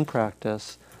my own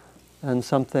practice, and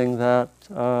something that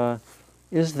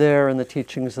is there in the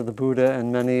teachings of the Buddha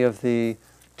and many of the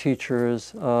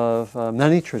teachers of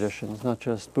many traditions, not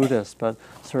just Buddhist, but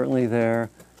certainly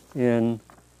there in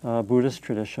Buddhist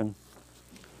tradition.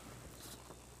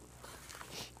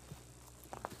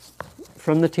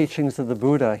 From the teachings of the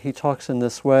Buddha, he talks in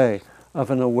this way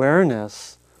of an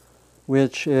awareness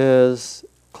which is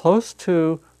close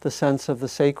to the sense of the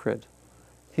sacred.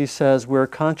 He says, where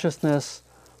consciousness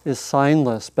is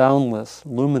signless, boundless,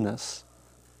 luminous,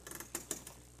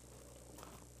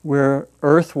 where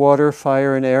earth, water,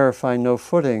 fire, and air find no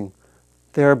footing,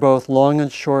 there both long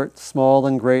and short, small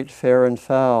and great, fair and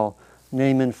foul,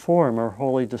 name and form are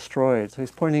wholly destroyed. So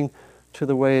he's pointing to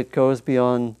the way it goes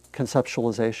beyond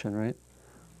conceptualization, right?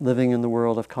 Living in the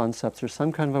world of concepts. There's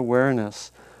some kind of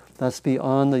awareness that's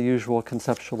beyond the usual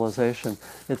conceptualization.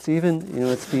 It's even,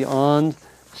 it's beyond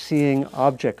seeing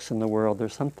objects in the world.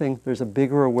 There's a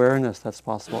bigger awareness that's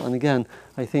possible. And again,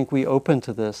 I think we open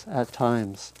to this at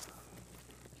times.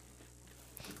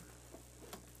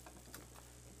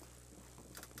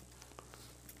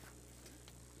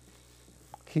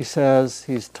 he says,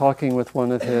 he's talking with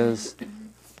one of his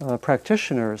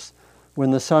practitioners,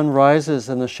 when the sun rises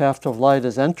and the shaft of light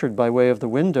is entered by way of the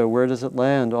window, where does it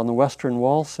land? On the western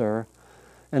wall, sir.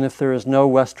 And if there is no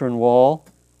western wall,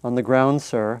 on the ground,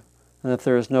 sir. And if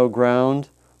there is no ground,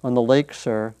 on the lake,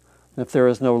 sir. And if there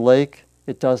is no lake,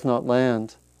 it does not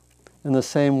land. In the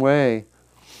same way,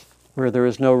 where there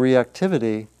is no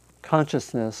reactivity,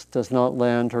 consciousness does not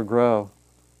land or grow.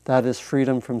 That is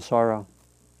freedom from sorrow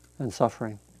and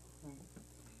suffering.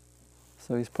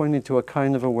 So he's pointing to a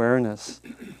kind of awareness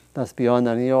that's beyond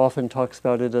that. And he often talks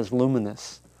about it as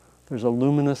luminous. There's a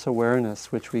luminous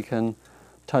awareness which we can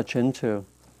touch into.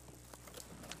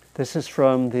 This is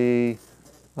from the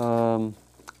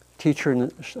teacher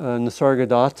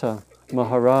Nisargadatta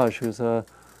Maharaj, who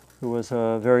was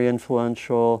a very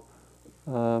influential,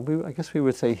 I guess we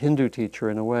would say Hindu teacher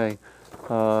in a way,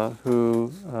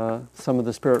 who some of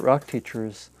the Spirit Rock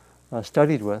teachers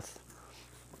studied with,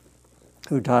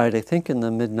 who died, I think, in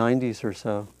the mid-90s or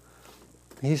so.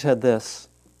 He said this: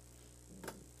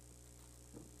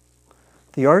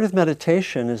 "The art of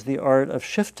meditation is the art of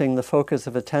shifting the focus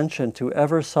of attention to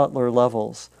ever subtler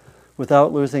levels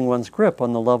without losing one's grip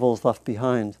on the levels left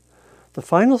behind. The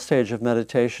final stage of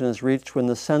meditation is reached when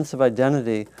the sense of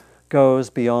identity goes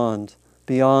beyond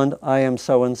I am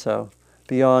so-and-so,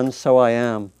 beyond so I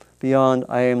am, beyond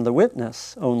I am the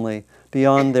witness only,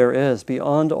 beyond there is,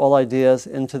 beyond all ideas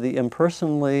into the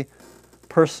impersonally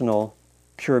personal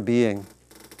pure being.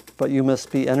 But you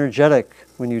must be energetic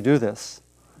when you do this.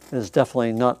 It is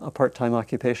definitely not a part-time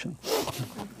occupation."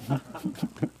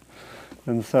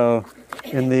 And so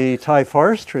in the Thai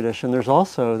forest tradition, there's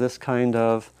also this kind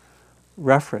of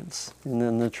reference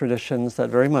in the traditions that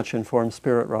very much inform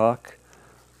Spirit Rock.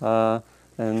 And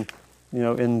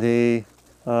in the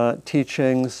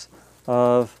teachings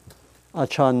of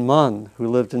Achan Mun, who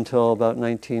lived until about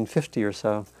 1950 or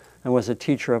so, and was a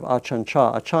teacher of Achan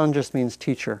Cha. Achan just means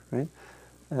teacher, right?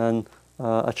 And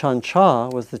Achan Cha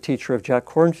was the teacher of Jack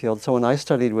Kornfield, someone I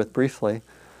studied with briefly,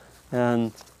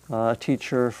 and a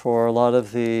teacher for a lot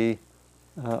of the,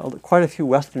 quite a few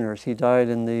Westerners. He died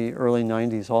in the early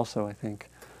 90s also, I think.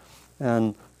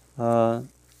 And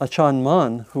Achan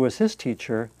Mun, who was his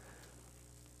teacher,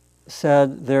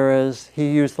 said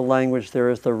he used the language, there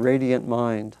is the radiant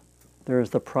mind, there is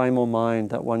the primal mind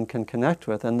that one can connect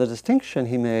with. And the distinction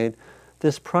he made,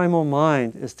 this primal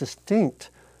mind is distinct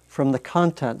from the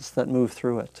contents that move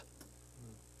through it.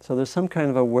 So there's some kind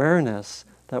of awareness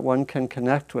that one can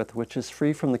connect with, which is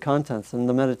free from the contents. And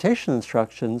the meditation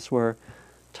instructions were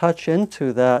touch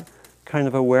into that kind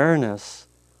of awareness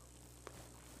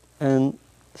and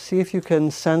see if you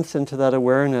can sense into that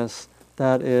awareness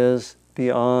that is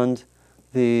beyond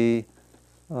the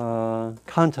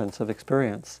contents of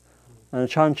experience. And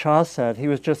Achan Cha said, he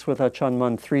was just with Achan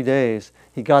Mun 3 days.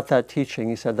 He got that teaching.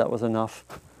 He said that was enough.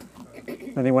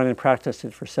 And he went and practiced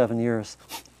it for 7 years.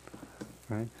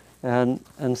 Right?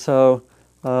 And so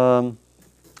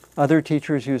other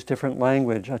teachers use different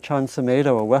language. Achan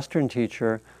Samedo, a Western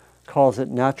teacher, calls it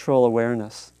natural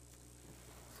awareness.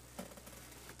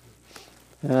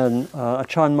 And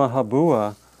Achan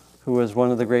Mahabua, who was one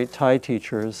of the great Thai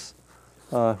teachers,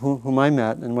 whom I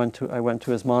met and I went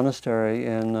to his monastery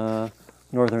in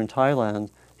northern Thailand,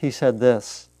 he said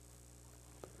this: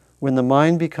 "When the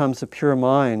mind becomes a pure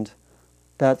mind,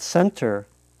 that center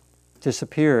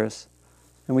disappears.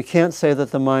 And we can't say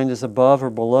that the mind is above or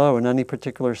below in any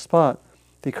particular spot,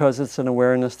 because it's an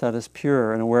awareness that is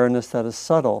pure, an awareness that is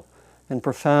subtle and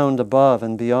profound above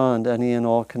and beyond any and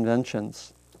all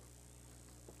conventions."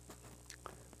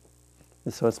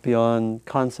 And so it's beyond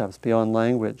concepts, beyond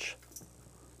language.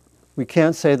 We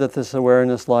can't say that this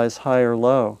awareness lies high or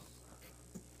low.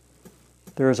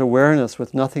 There is awareness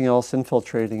with nothing else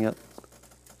infiltrating it.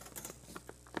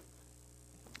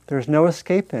 There's no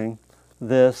escaping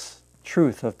this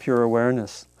truth of pure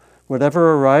awareness.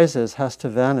 Whatever arises has to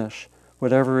vanish.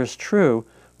 Whatever is true,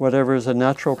 whatever is a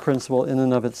natural principle in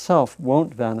and of itself,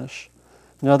 won't vanish.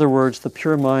 In other words, the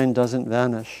pure mind doesn't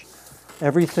vanish.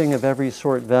 Everything of every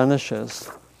sort vanishes,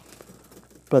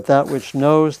 but that which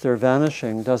knows their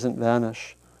vanishing doesn't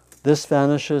vanish. This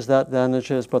vanishes, that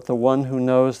vanishes, but the one who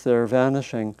knows their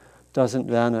vanishing doesn't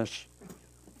vanish.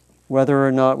 Whether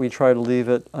or not we try to leave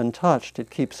it untouched, it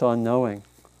keeps on knowing.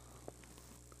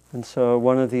 And so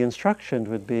one of the instructions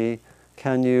would be,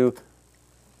 can you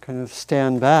kind of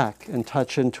stand back and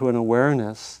touch into an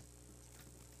awareness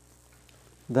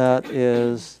that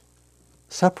is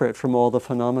separate from all the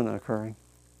phenomena occurring?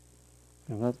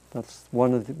 And that's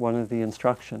one of the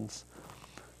instructions.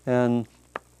 And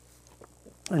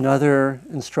another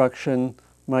instruction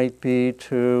might be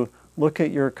to look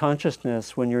at your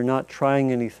consciousness when you're not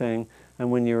trying anything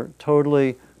and when you're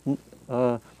totally,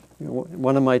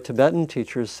 one of my Tibetan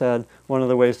teachers said, one of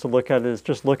the ways to look at it is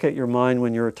just look at your mind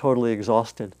when you're totally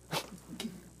exhausted.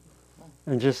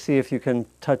 And just see if you can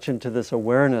touch into this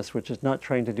awareness, which is not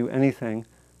trying to do anything,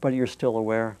 but you're still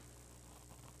aware.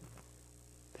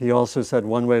 He also said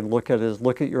one way to look at it is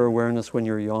look at your awareness when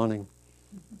you're yawning.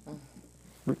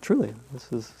 Truly,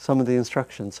 this is some of the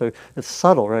instructions. So it's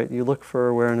subtle, right? You look for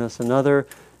awareness. Another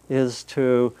is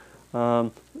to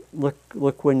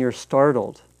look when you're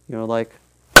startled, like,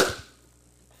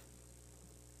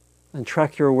 and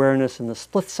track your awareness in the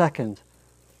split second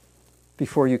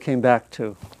before you came back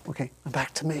to, okay, I'm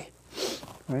back to me,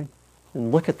 right?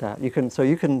 And look at that. You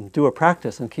can do a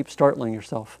practice and keep startling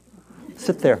yourself.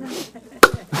 Sit there,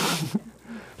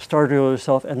 startle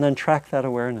yourself, and then track that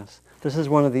awareness. This is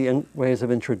one of the ways of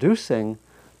introducing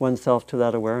oneself to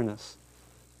that awareness,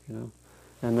 And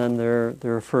then there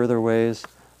are further ways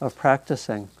of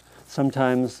practicing.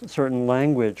 Sometimes certain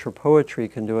language or poetry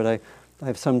can do it.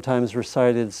 I've sometimes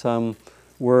recited some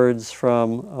words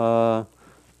from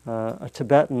a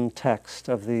Tibetan text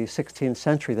of the 16th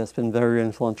century that's been very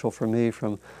influential for me,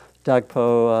 from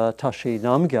Dagpo Tashi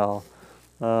Namgyal,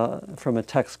 from a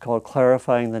text called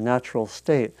Clarifying the Natural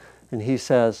State. And he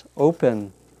says,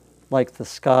 open like the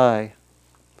sky,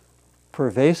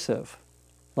 pervasive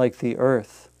like the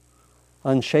earth,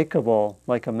 unshakable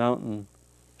like a mountain,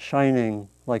 shining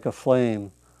like a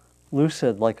flame,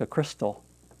 lucid like a crystal.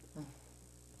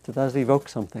 So that does evoke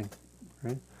something,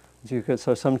 right?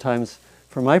 So sometimes,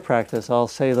 for my practice, I'll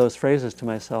say those phrases to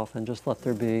myself and just let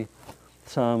there be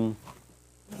some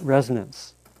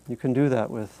resonance. You can do that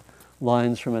with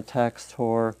lines from a text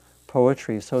or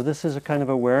poetry. So this is a kind of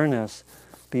awareness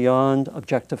beyond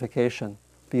objectification,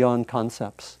 beyond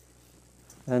concepts.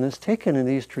 And it's taken in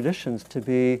these traditions to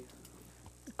be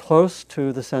close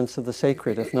to the sense of the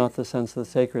sacred, if not the sense of the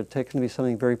sacred, taken to be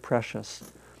something very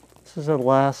precious. This is a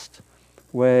last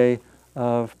way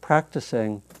of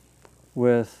practicing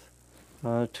with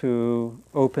to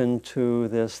open to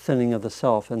this thinning of the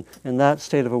self. And in that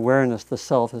state of awareness, the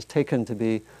self is taken to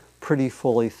be pretty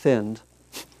fully thinned.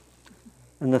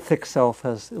 And the thick self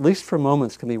has, at least for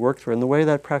moments, can be worked through. And the way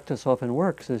that practice often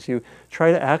works is you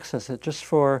try to access it just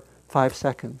for 5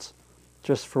 seconds,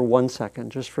 just for 1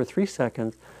 second, just for 3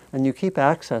 seconds, and you keep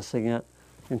accessing it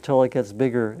until it gets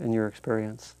bigger in your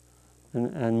experience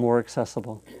and more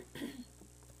accessible.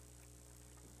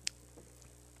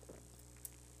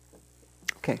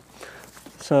 Okay,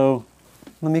 so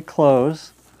let me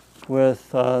close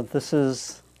with this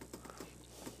is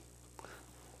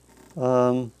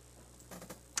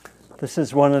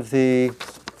one of the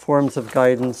forms of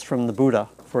guidance from the Buddha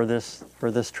for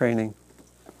this training.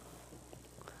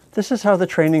 This is how the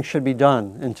training should be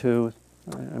done. I'm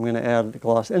going to add a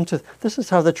gloss. This is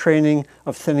how the training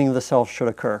of thinning the self should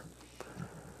occur.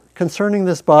 Concerning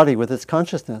this body with its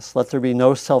consciousness, let there be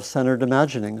no self-centered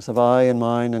imaginings of I and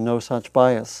mine and no such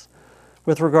bias.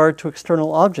 With regard to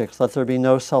external objects, let there be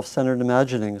no self-centered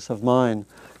imaginings of mine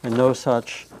and no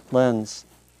such lens.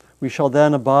 We shall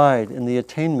then abide in the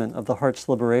attainment of the heart's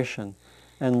liberation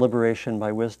and liberation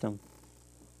by wisdom.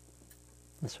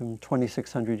 That's from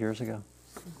 2,600 years ago.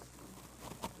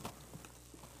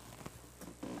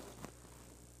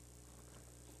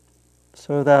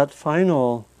 So that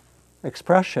final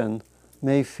expression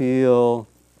may feel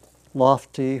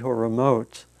lofty or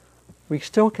remote. We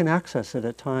still can access it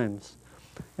at times.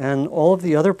 And all of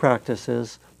the other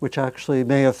practices, which actually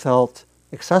may have felt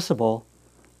accessible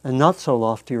and not so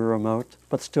lofty or remote,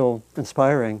 but still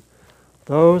inspiring,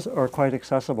 those are quite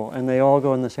accessible, and they all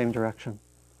go in the same direction.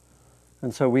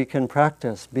 And so we can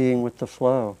practice being with the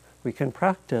flow. We can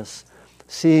practice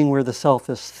seeing where the self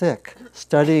is thick,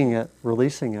 studying it,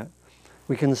 releasing it.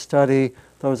 We can study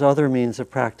those other means of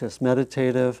practice,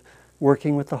 meditative,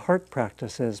 working with the heart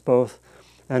practices, both,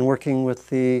 and working with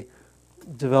the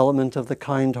development of the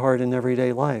kind heart in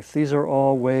everyday life. These are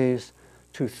all ways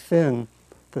to thin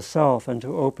the self and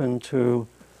to open to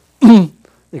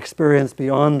experience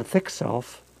beyond the thick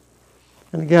self.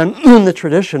 And again, in the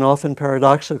tradition, often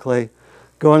paradoxically,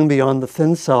 going beyond the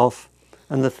thin self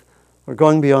or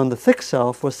going beyond the thick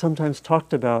self was sometimes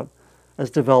talked about as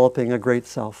developing a great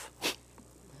self.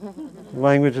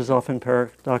 Language is often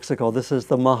paradoxical. This is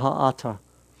the Mahā'ata,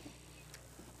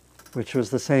 which was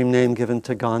the same name given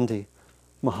to Gandhi,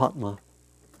 Mahatma,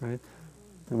 right?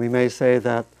 And we may say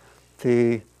that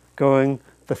the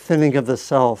thinning of the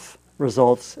self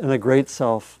results in a great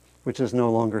self, which is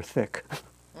no longer thick,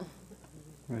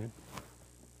 right?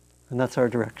 And that's our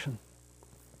direction.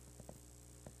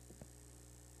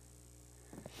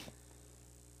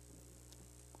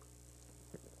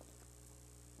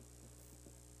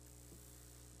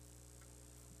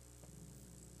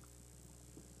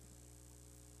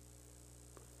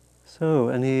 So,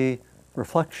 any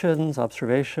reflections,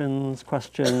 observations,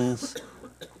 questions,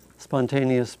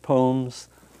 spontaneous poems?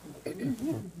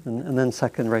 And then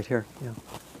second right here. Yeah,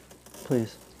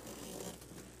 please.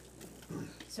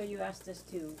 So you asked us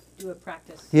to do a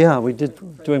practice. Yeah, we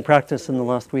did doing practice in the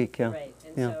last week. Yeah. Right,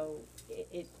 and yeah. so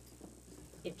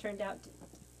it turned out.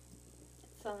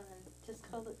 It's on. Just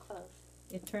hold it close.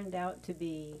 It turned out to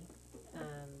be.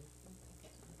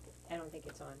 I don't think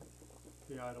it's on.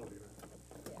 Yeah, I don't either.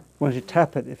 Yeah. Once you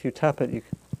tap it, if you tap it, you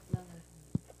can. No.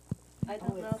 I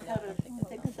don't know how to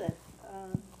fix it.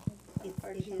 It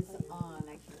is on.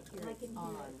 I can hear it's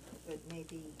on, but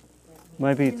maybe.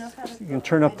 Maybe you can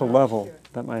turn up the level. Sure.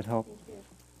 That might help.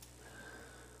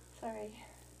 Sorry.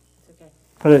 It's okay.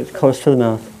 Put it close to the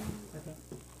mouth. Okay.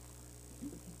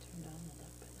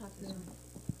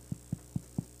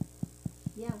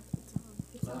 Yeah,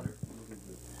 it's on.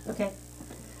 Okay.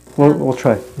 We'll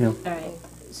try. Yeah. All right.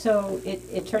 So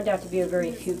it turned out to be a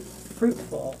very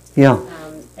fruitful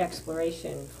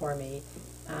exploration for me.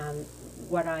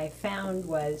 What I found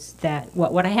was that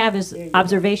what I have is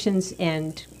observations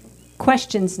and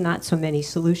questions, not so many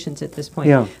solutions at this point.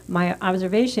 Yeah. My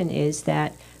observation is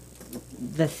that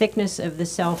the thickness of the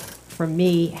self for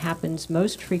me happens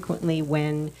most frequently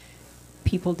when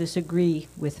people disagree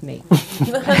with me.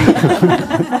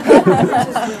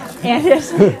 And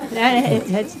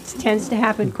it tends to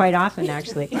happen quite often,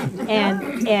 actually.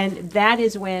 And that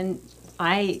is when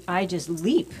I just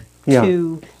leap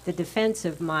to the defense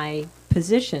of my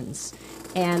positions.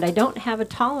 And I don't have a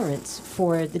tolerance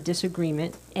for the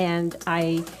disagreement. And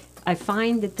I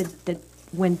find that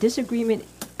when disagreement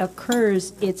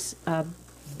occurs, it's a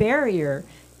barrier.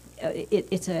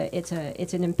 It's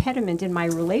an impediment in my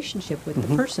relationship with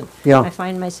the person. Yeah. I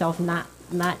find myself not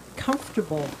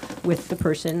comfortable with the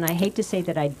person. I hate to say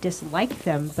that I dislike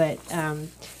them, but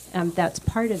that's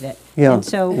part of it. Yeah. And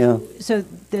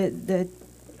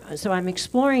so I'm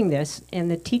exploring this, and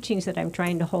the teachings that I'm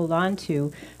trying to hold on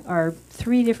to are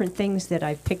 3 different things that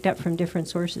I've picked up from different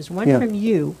sources. One from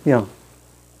you,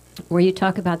 where you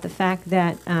talk about the fact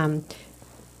that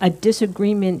a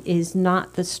disagreement is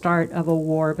not the start of a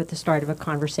war, but the start of a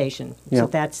conversation. So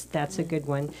that's a good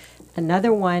one.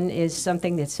 Another one is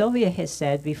something that Sylvia has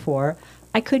said before: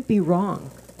 I could be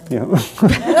wrong. Yeah. This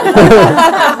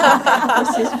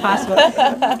is possible.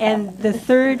 And the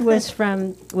third was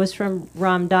from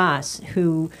Ram Dass,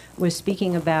 who was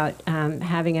speaking about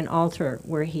having an altar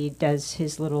where he does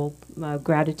his little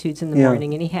gratitudes in the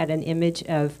morning, and he had an image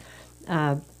of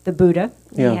the Buddha.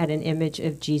 He had an image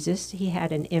of Jesus. He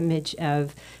had an image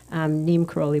of Neem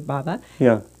Karoli Baba.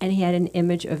 And he had an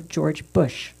image of George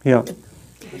Bush.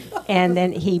 And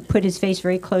then he put his face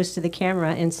very close to the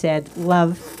camera and said,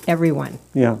 "Love everyone."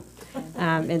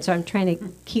 And so I'm trying to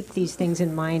keep these things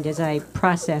in mind as I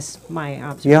process my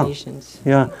observations.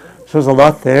 So there's a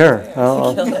lot there.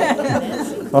 I'll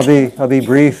be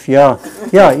brief.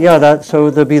 That. So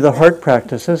there'll be the heart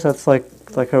practices. That's like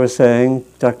I was saying,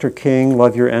 Dr. King,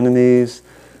 love your enemies.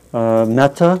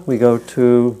 Metta, we go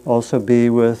to also be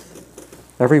with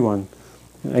everyone.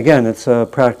 Again, it's a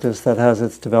practice that has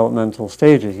its developmental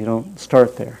stages. You don't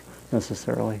start there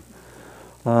necessarily.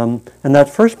 And that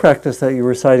first practice that you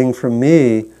were citing from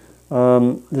me,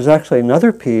 there's actually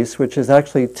another piece, which is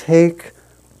actually take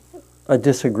a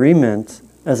disagreement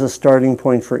as a starting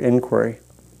point for inquiry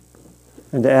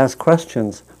and to ask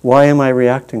questions. Why am I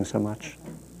reacting so much?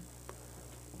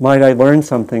 Might I learn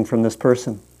something from this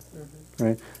person?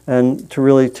 Right? And to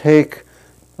really take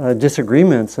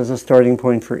disagreements as a starting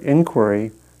point for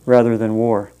inquiry rather than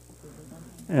war.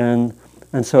 And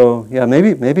so,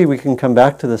 maybe we can come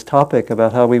back to this topic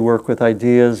about how we work with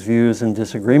ideas, views, and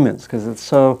disagreements, because it's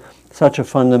such a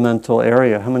fundamental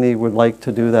area. How many would like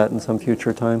to do that in some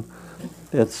future time?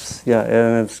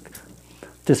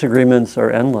 Disagreements are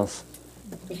endless.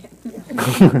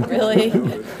 Really?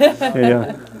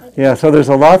 So there's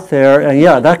a lot there,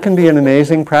 and that can be an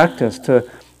amazing practice to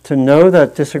know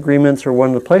that disagreements are one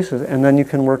of the places, and then you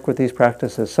can work with these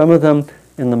practices. Some of them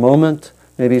in the moment,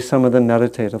 maybe some of them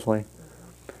meditatively.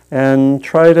 And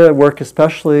try to work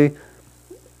especially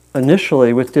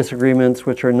initially with disagreements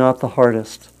which are not the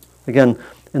hardest. Again,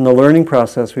 in the learning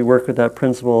process, we work with that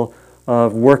principle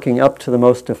of working up to the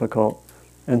most difficult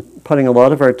and putting a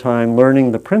lot of our time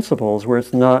learning the principles where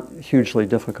it's not hugely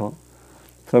difficult.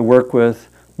 So work with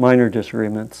minor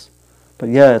disagreements. But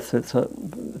it's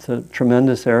a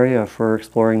tremendous area for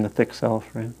exploring the thick self,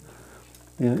 right?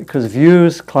 Because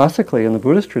views classically in the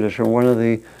Buddhist tradition are one of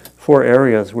the 4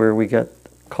 areas where we get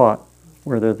caught,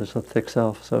 where there's a thick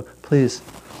self. So please.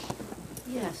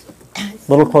 Yes.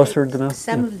 A little closer to the mouth.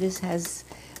 Some of this has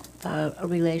a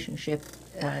relationship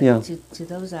to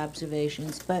those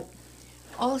observations. But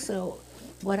also,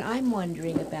 what I'm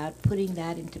wondering about putting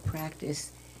that into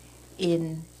practice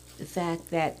in the fact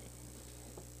that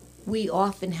we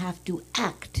often have to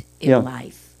act in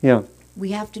life. Yeah.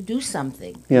 We have to do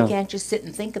something. Yeah. We can't just sit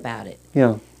and think about it.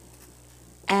 Yeah.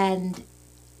 And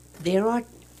there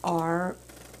are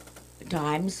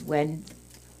times when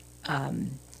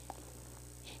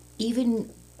even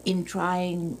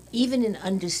in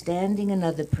understanding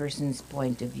another person's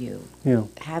point of view,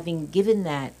 having given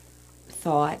that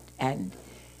thought and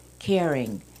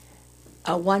caring,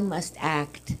 one must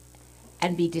act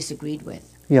and be disagreed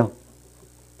with. Yeah.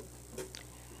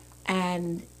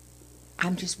 And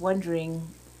I'm just wondering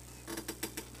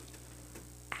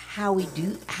how we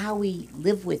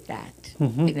live with that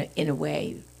in a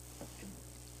way.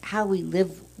 How we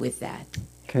live with that.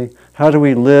 Okay. How do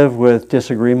we live with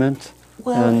disagreement?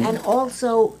 Well, and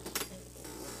also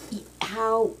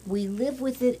how we live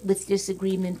with it, with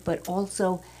disagreement, but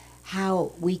also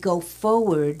how we go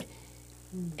forward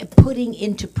putting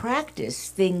into practice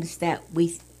things that we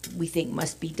think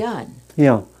must be done.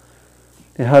 Yeah.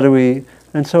 And how do we,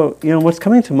 and so, what's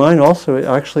coming to mind also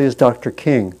actually is Dr.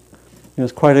 King.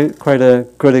 It's quite a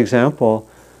good example,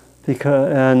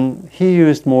 and he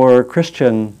used more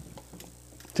Christian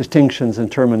distinctions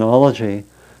and terminology,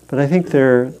 but I think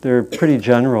they're pretty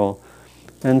general.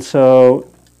 And so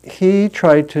he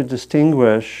tried to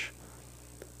distinguish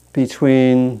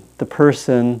between the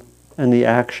person and the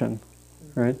action,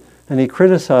 right? And he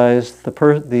criticized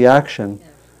the action,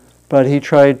 but he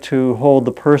tried to hold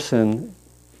the person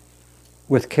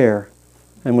with care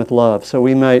and with love. So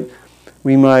we might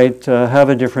have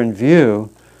a different view,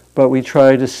 but we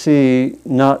try to see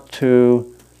not to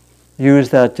use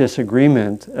that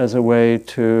disagreement as a way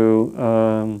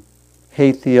to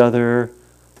hate the other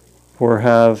or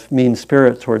have mean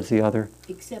spirit towards the other.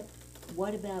 Except,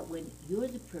 what about when you're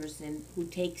the person who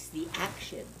takes the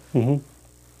action and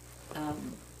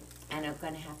are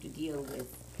going to have to deal with?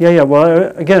 Yeah.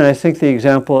 Well, again, I think the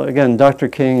example, again, Dr.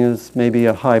 King is maybe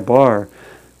a high bar,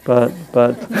 but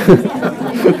but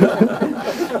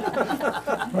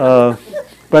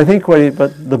I think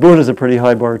but the Buddha is a pretty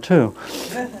high bar too,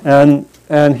 and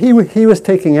he was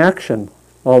taking action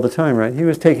all the time, right? He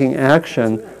was taking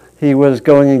action. He was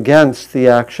going against the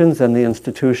actions and the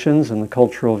institutions and the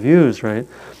cultural views, right?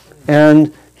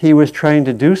 And he was trying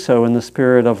to do so in the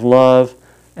spirit of love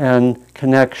and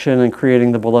connection and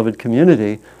creating the beloved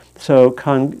community. So,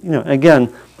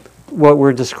 again, what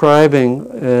we're describing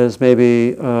is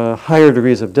maybe higher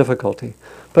degrees of difficulty.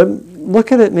 But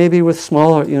look at it maybe with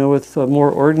smaller, with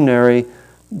more ordinary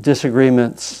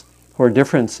disagreements or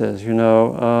differences. I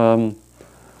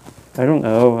don't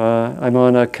know, I'm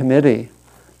on a committee,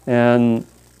 and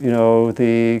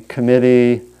the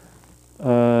committee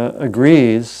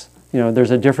agrees.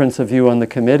 There's a difference of view on the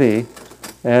committee,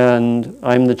 and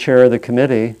I'm the chair of the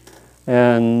committee,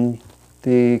 and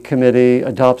the committee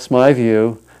adopts my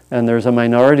view, and there's a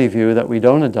minority view that we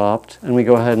don't adopt, and we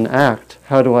go ahead and act.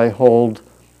 How do I hold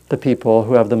the people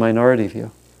who have the minority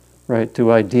view, right?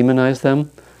 Do I demonize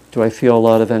them? Do I feel a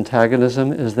lot of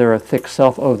antagonism? Is there a thick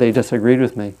self? Oh, they disagreed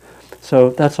with me.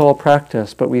 So that's all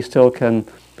practice, but we still can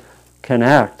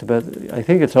act. But I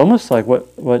think it's almost like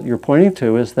what you're pointing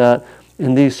to is that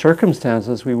in these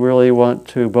circumstances, we really want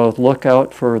to both look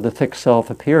out for the thick self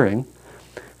appearing,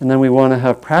 and then we want to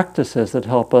have practices that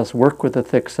help us work with the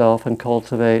thick self and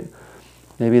cultivate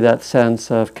maybe that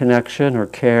sense of connection or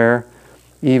care,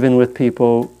 even with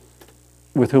people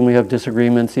with whom we have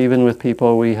disagreements, even with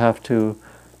people we have to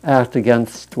act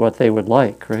against what they would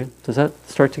like, right? Does that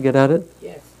start to get at it?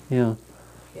 Yes. Yeah.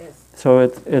 Yes. So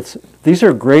these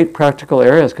are great practical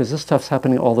areas because this stuff's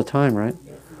happening all the time, right?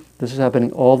 Yes. This is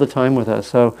happening all the time with us.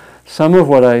 So some of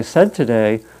what I said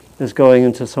today is going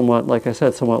into somewhat, like I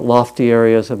said, somewhat lofty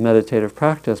areas of meditative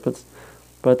practice,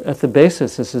 but at the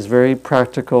basis, this is very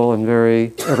practical and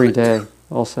very everyday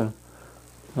also.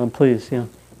 Please, yeah.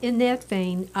 In that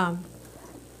vein,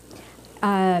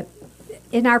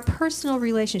 in our personal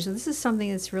relationships, this is something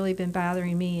that's really been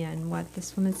bothering me, and what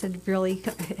this woman said really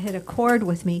hit a chord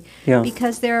with me. Yeah.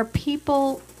 Because there are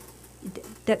people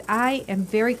that I am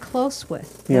very close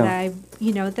with,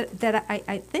 that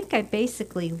I think I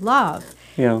basically love,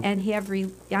 and have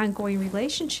ongoing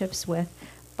relationships with,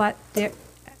 but they're,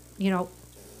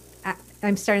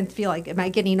 I'm starting to feel like, am I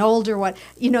getting old or what?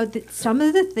 Some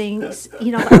of the things,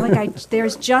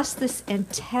 there's just this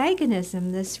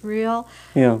antagonism, this real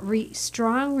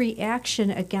strong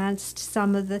reaction against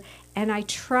some of the, and I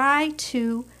try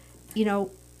to,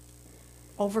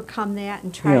 overcome that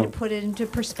and try to put it into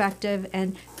perspective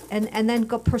and then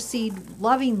go proceed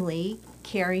lovingly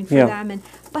caring for Yeah. them,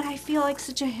 but I feel like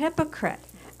such a hypocrite.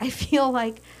 I feel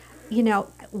like,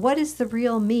 what is the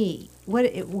real me?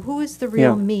 Who is the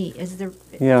real Yeah. me? Is the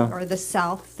Yeah. or the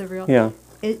self the real? Yeah.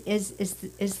 Is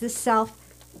the self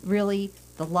really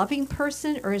the loving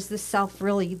person, or is the self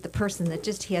really the person that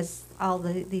just has all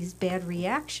these bad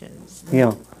reactions?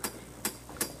 Yeah.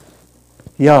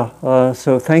 Yeah.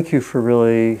 So thank you for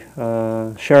really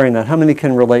sharing that. How many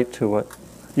can relate to what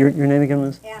your name again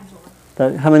was?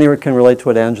 Angela. How many can relate to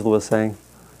what Angela was saying?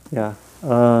 Yeah.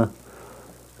 A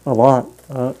lot.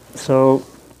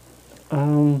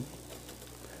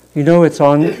 It's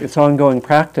ongoing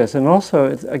practice, and also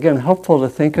it's again helpful to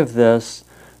think of this.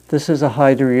 This is a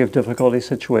high degree of difficulty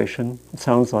situation. It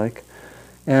sounds like,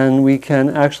 and we can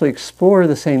actually explore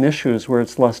the same issues where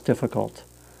it's less difficult,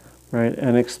 right?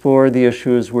 And explore the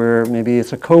issues where maybe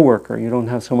it's a coworker you don't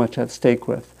have so much at stake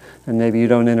with, and maybe you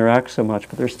don't interact so much,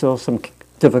 but there's still some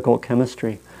difficult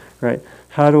chemistry, right?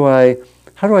 How do I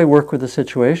work with the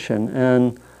situation?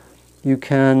 And you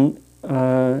can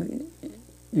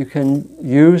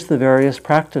use the various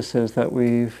practices that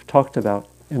we've talked about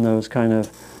in those kind of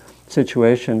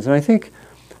situations. And I think,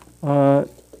 I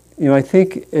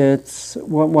think it's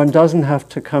one doesn't have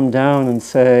to come down and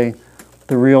say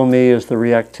the real me is the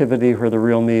reactivity or the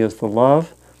real me is the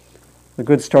love. A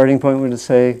good starting point would be to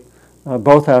say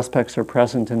both aspects are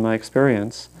present in my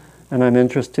experience, and I'm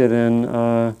interested in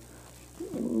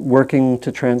working to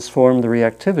transform the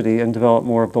reactivity and develop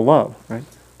more of the love, right?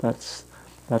 That's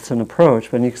an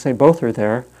approach, but you can say both are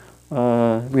there.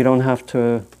 We don't have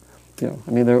to,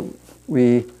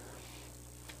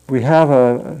 we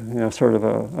have sort of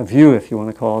a view, if you want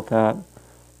to call it that,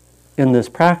 in this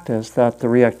practice that the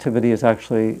reactivity is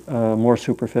actually more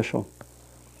superficial,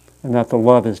 and that the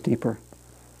love is deeper.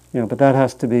 But that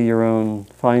has to be your own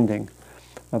finding.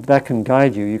 That can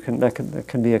guide you. That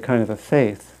can be a kind of a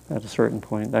faith at a certain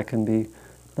point. That can be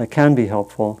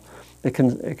helpful. It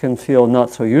can feel not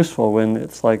so useful when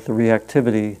it's like the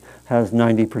reactivity has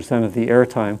 90% of the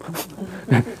airtime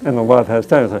and the love has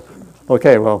 10%. It's like,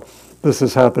 okay, well, this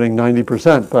is happening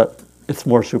 90%, but it's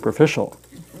more superficial.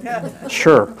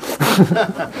 Sure,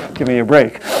 give me a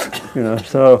break.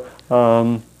 So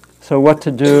what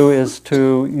to do is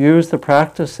to use the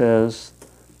practices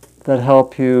that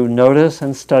help you notice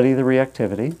and study the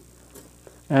reactivity.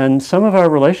 And some of our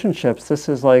relationships, this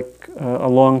is like a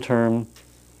long-term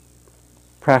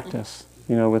practice,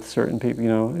 with certain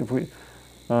people. If we,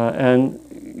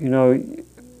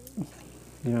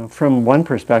 from one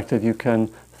perspective, you can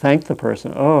thank the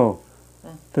person. Oh,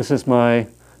 this is my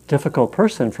difficult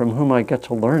person from whom I get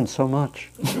to learn so much.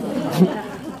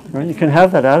 Right? You can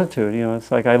have that attitude.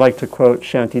 It's like I like to quote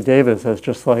Shanti Davis as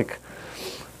just like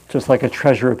a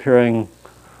treasure appearing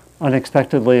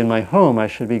unexpectedly in my home. I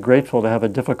should be grateful to have a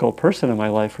difficult person in my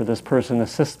life, for this person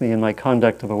assists me in my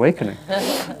conduct of awakening.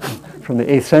 From the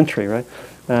 8th century, right?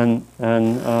 And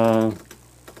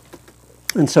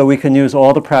so we can use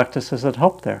all the practices that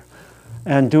help there,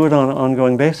 and do it on an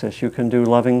ongoing basis. You can do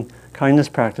loving kindness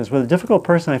practice. With a difficult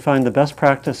person, I find the best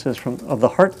practices of the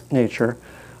heart nature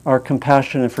are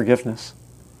compassion and forgiveness.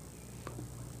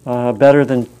 Better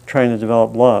than trying to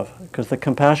develop love, because the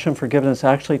compassion and forgiveness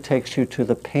actually takes you to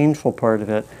the painful part of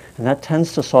it, and that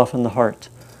tends to soften the heart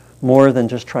more than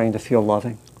just trying to feel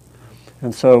loving.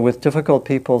 And so with difficult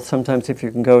people, sometimes if you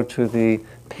can go to the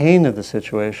pain of the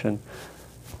situation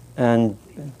and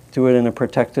do it in a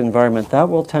protected environment, that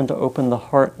will tend to open the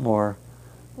heart more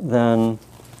than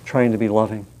trying to be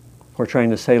loving or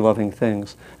trying to say loving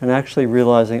things, and actually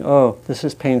realizing, oh, this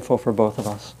is painful for both of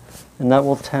us. And that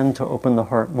will tend to open the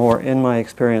heart more, in my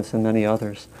experience, than many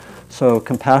others. So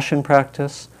compassion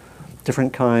practice,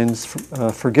 different kinds,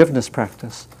 forgiveness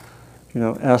practice.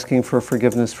 Asking for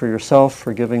forgiveness for yourself,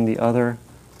 forgiving the other,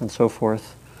 and so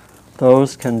forth.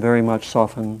 Those can very much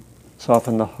soften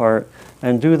the heart,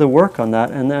 and do the work on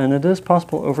that. And it is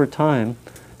possible over time.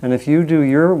 And if you do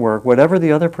your work, whatever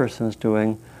the other person is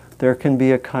doing, there can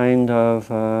be a kind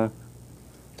of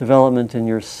development in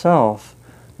yourself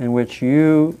in which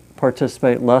you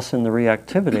participate less in the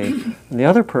reactivity, and the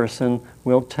other person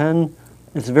will tend.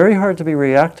 It's very hard to be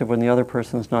reactive when the other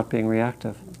person is not being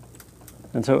reactive.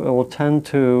 And so it will tend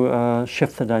to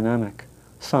shift the dynamic,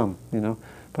 some.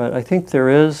 But I think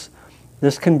this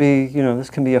can be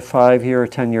a 5-year or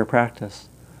 10-year practice.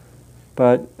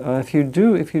 But if you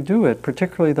do it,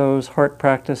 particularly those heart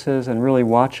practices and really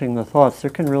watching the thoughts,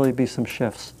 there can really be some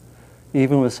shifts,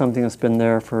 even with something that's been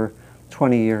there for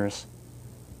 20 years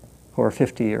or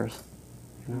 50 years.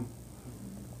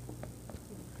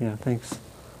 Yeah, thanks.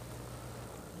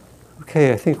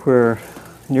 Okay, I think we're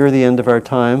near the end of our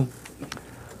time.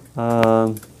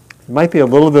 might be a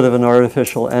little bit of an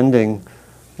artificial ending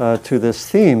to this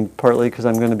theme, partly because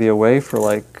I'm going to be away for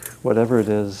like whatever it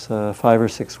is, 5 or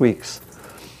 6 weeks.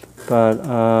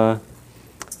 But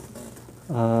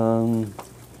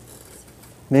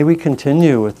may we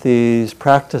continue with these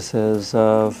practices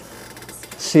of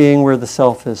seeing where the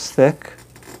self is thick,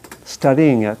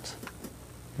 studying it,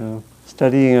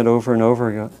 studying it over and over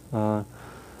again,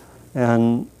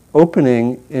 and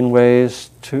opening in ways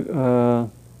to,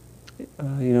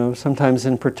 sometimes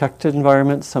in protected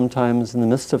environments, sometimes in the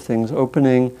midst of things,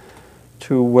 opening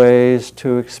to ways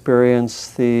to experience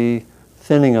the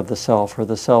thinning of the self, or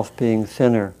the self being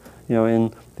thinner,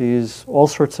 in these all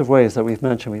sorts of ways that we've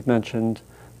mentioned. We've mentioned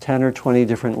 10 or 20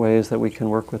 different ways that we can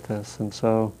work with this. And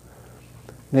so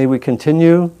may we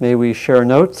continue, may we share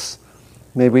notes,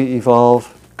 may we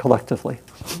evolve collectively.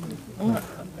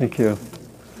 Thank you.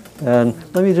 And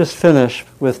let me just finish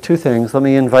with 2 things. Let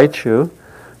me invite you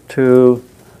to,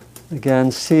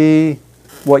 again, see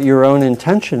what your own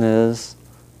intention is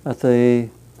at the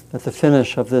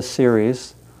finish of this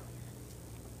series.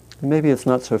 Maybe it's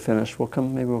not so finished.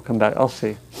 Maybe we'll come back. I'll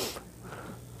see.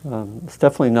 It's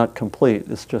definitely not complete.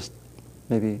 It's just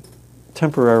maybe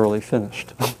temporarily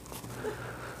finished.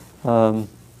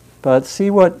 But see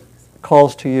what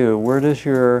calls to you. Where does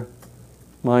your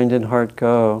mind and heart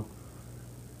go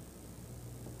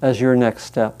as your next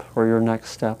step or your next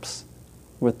steps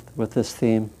with this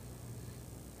theme?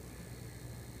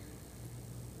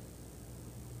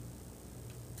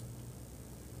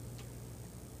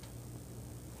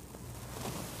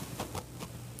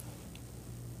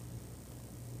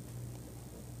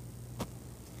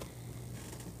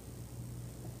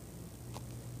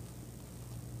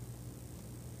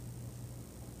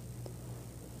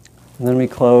 And then we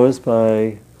close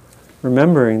by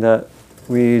remembering that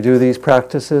we do these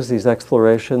practices, these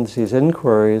explorations, these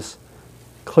inquiries,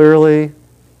 clearly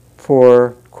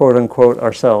for, quote unquote,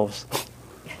 ourselves.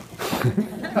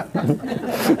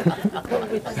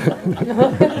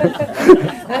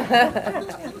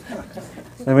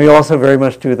 And we also very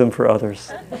much do them for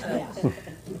others.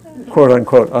 Quote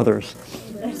unquote, others.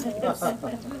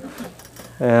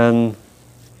 And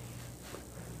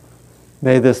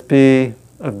may this be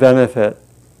of benefit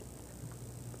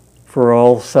for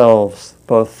all selves,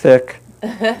 both thick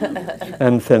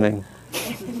and thinning.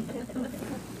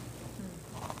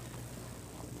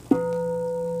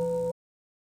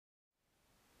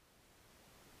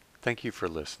 Thank you for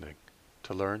listening.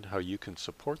 To learn how you can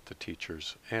support the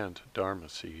teachers and Dharma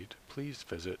Seed, please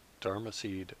visit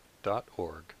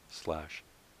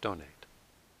dharmaseed.org/donate.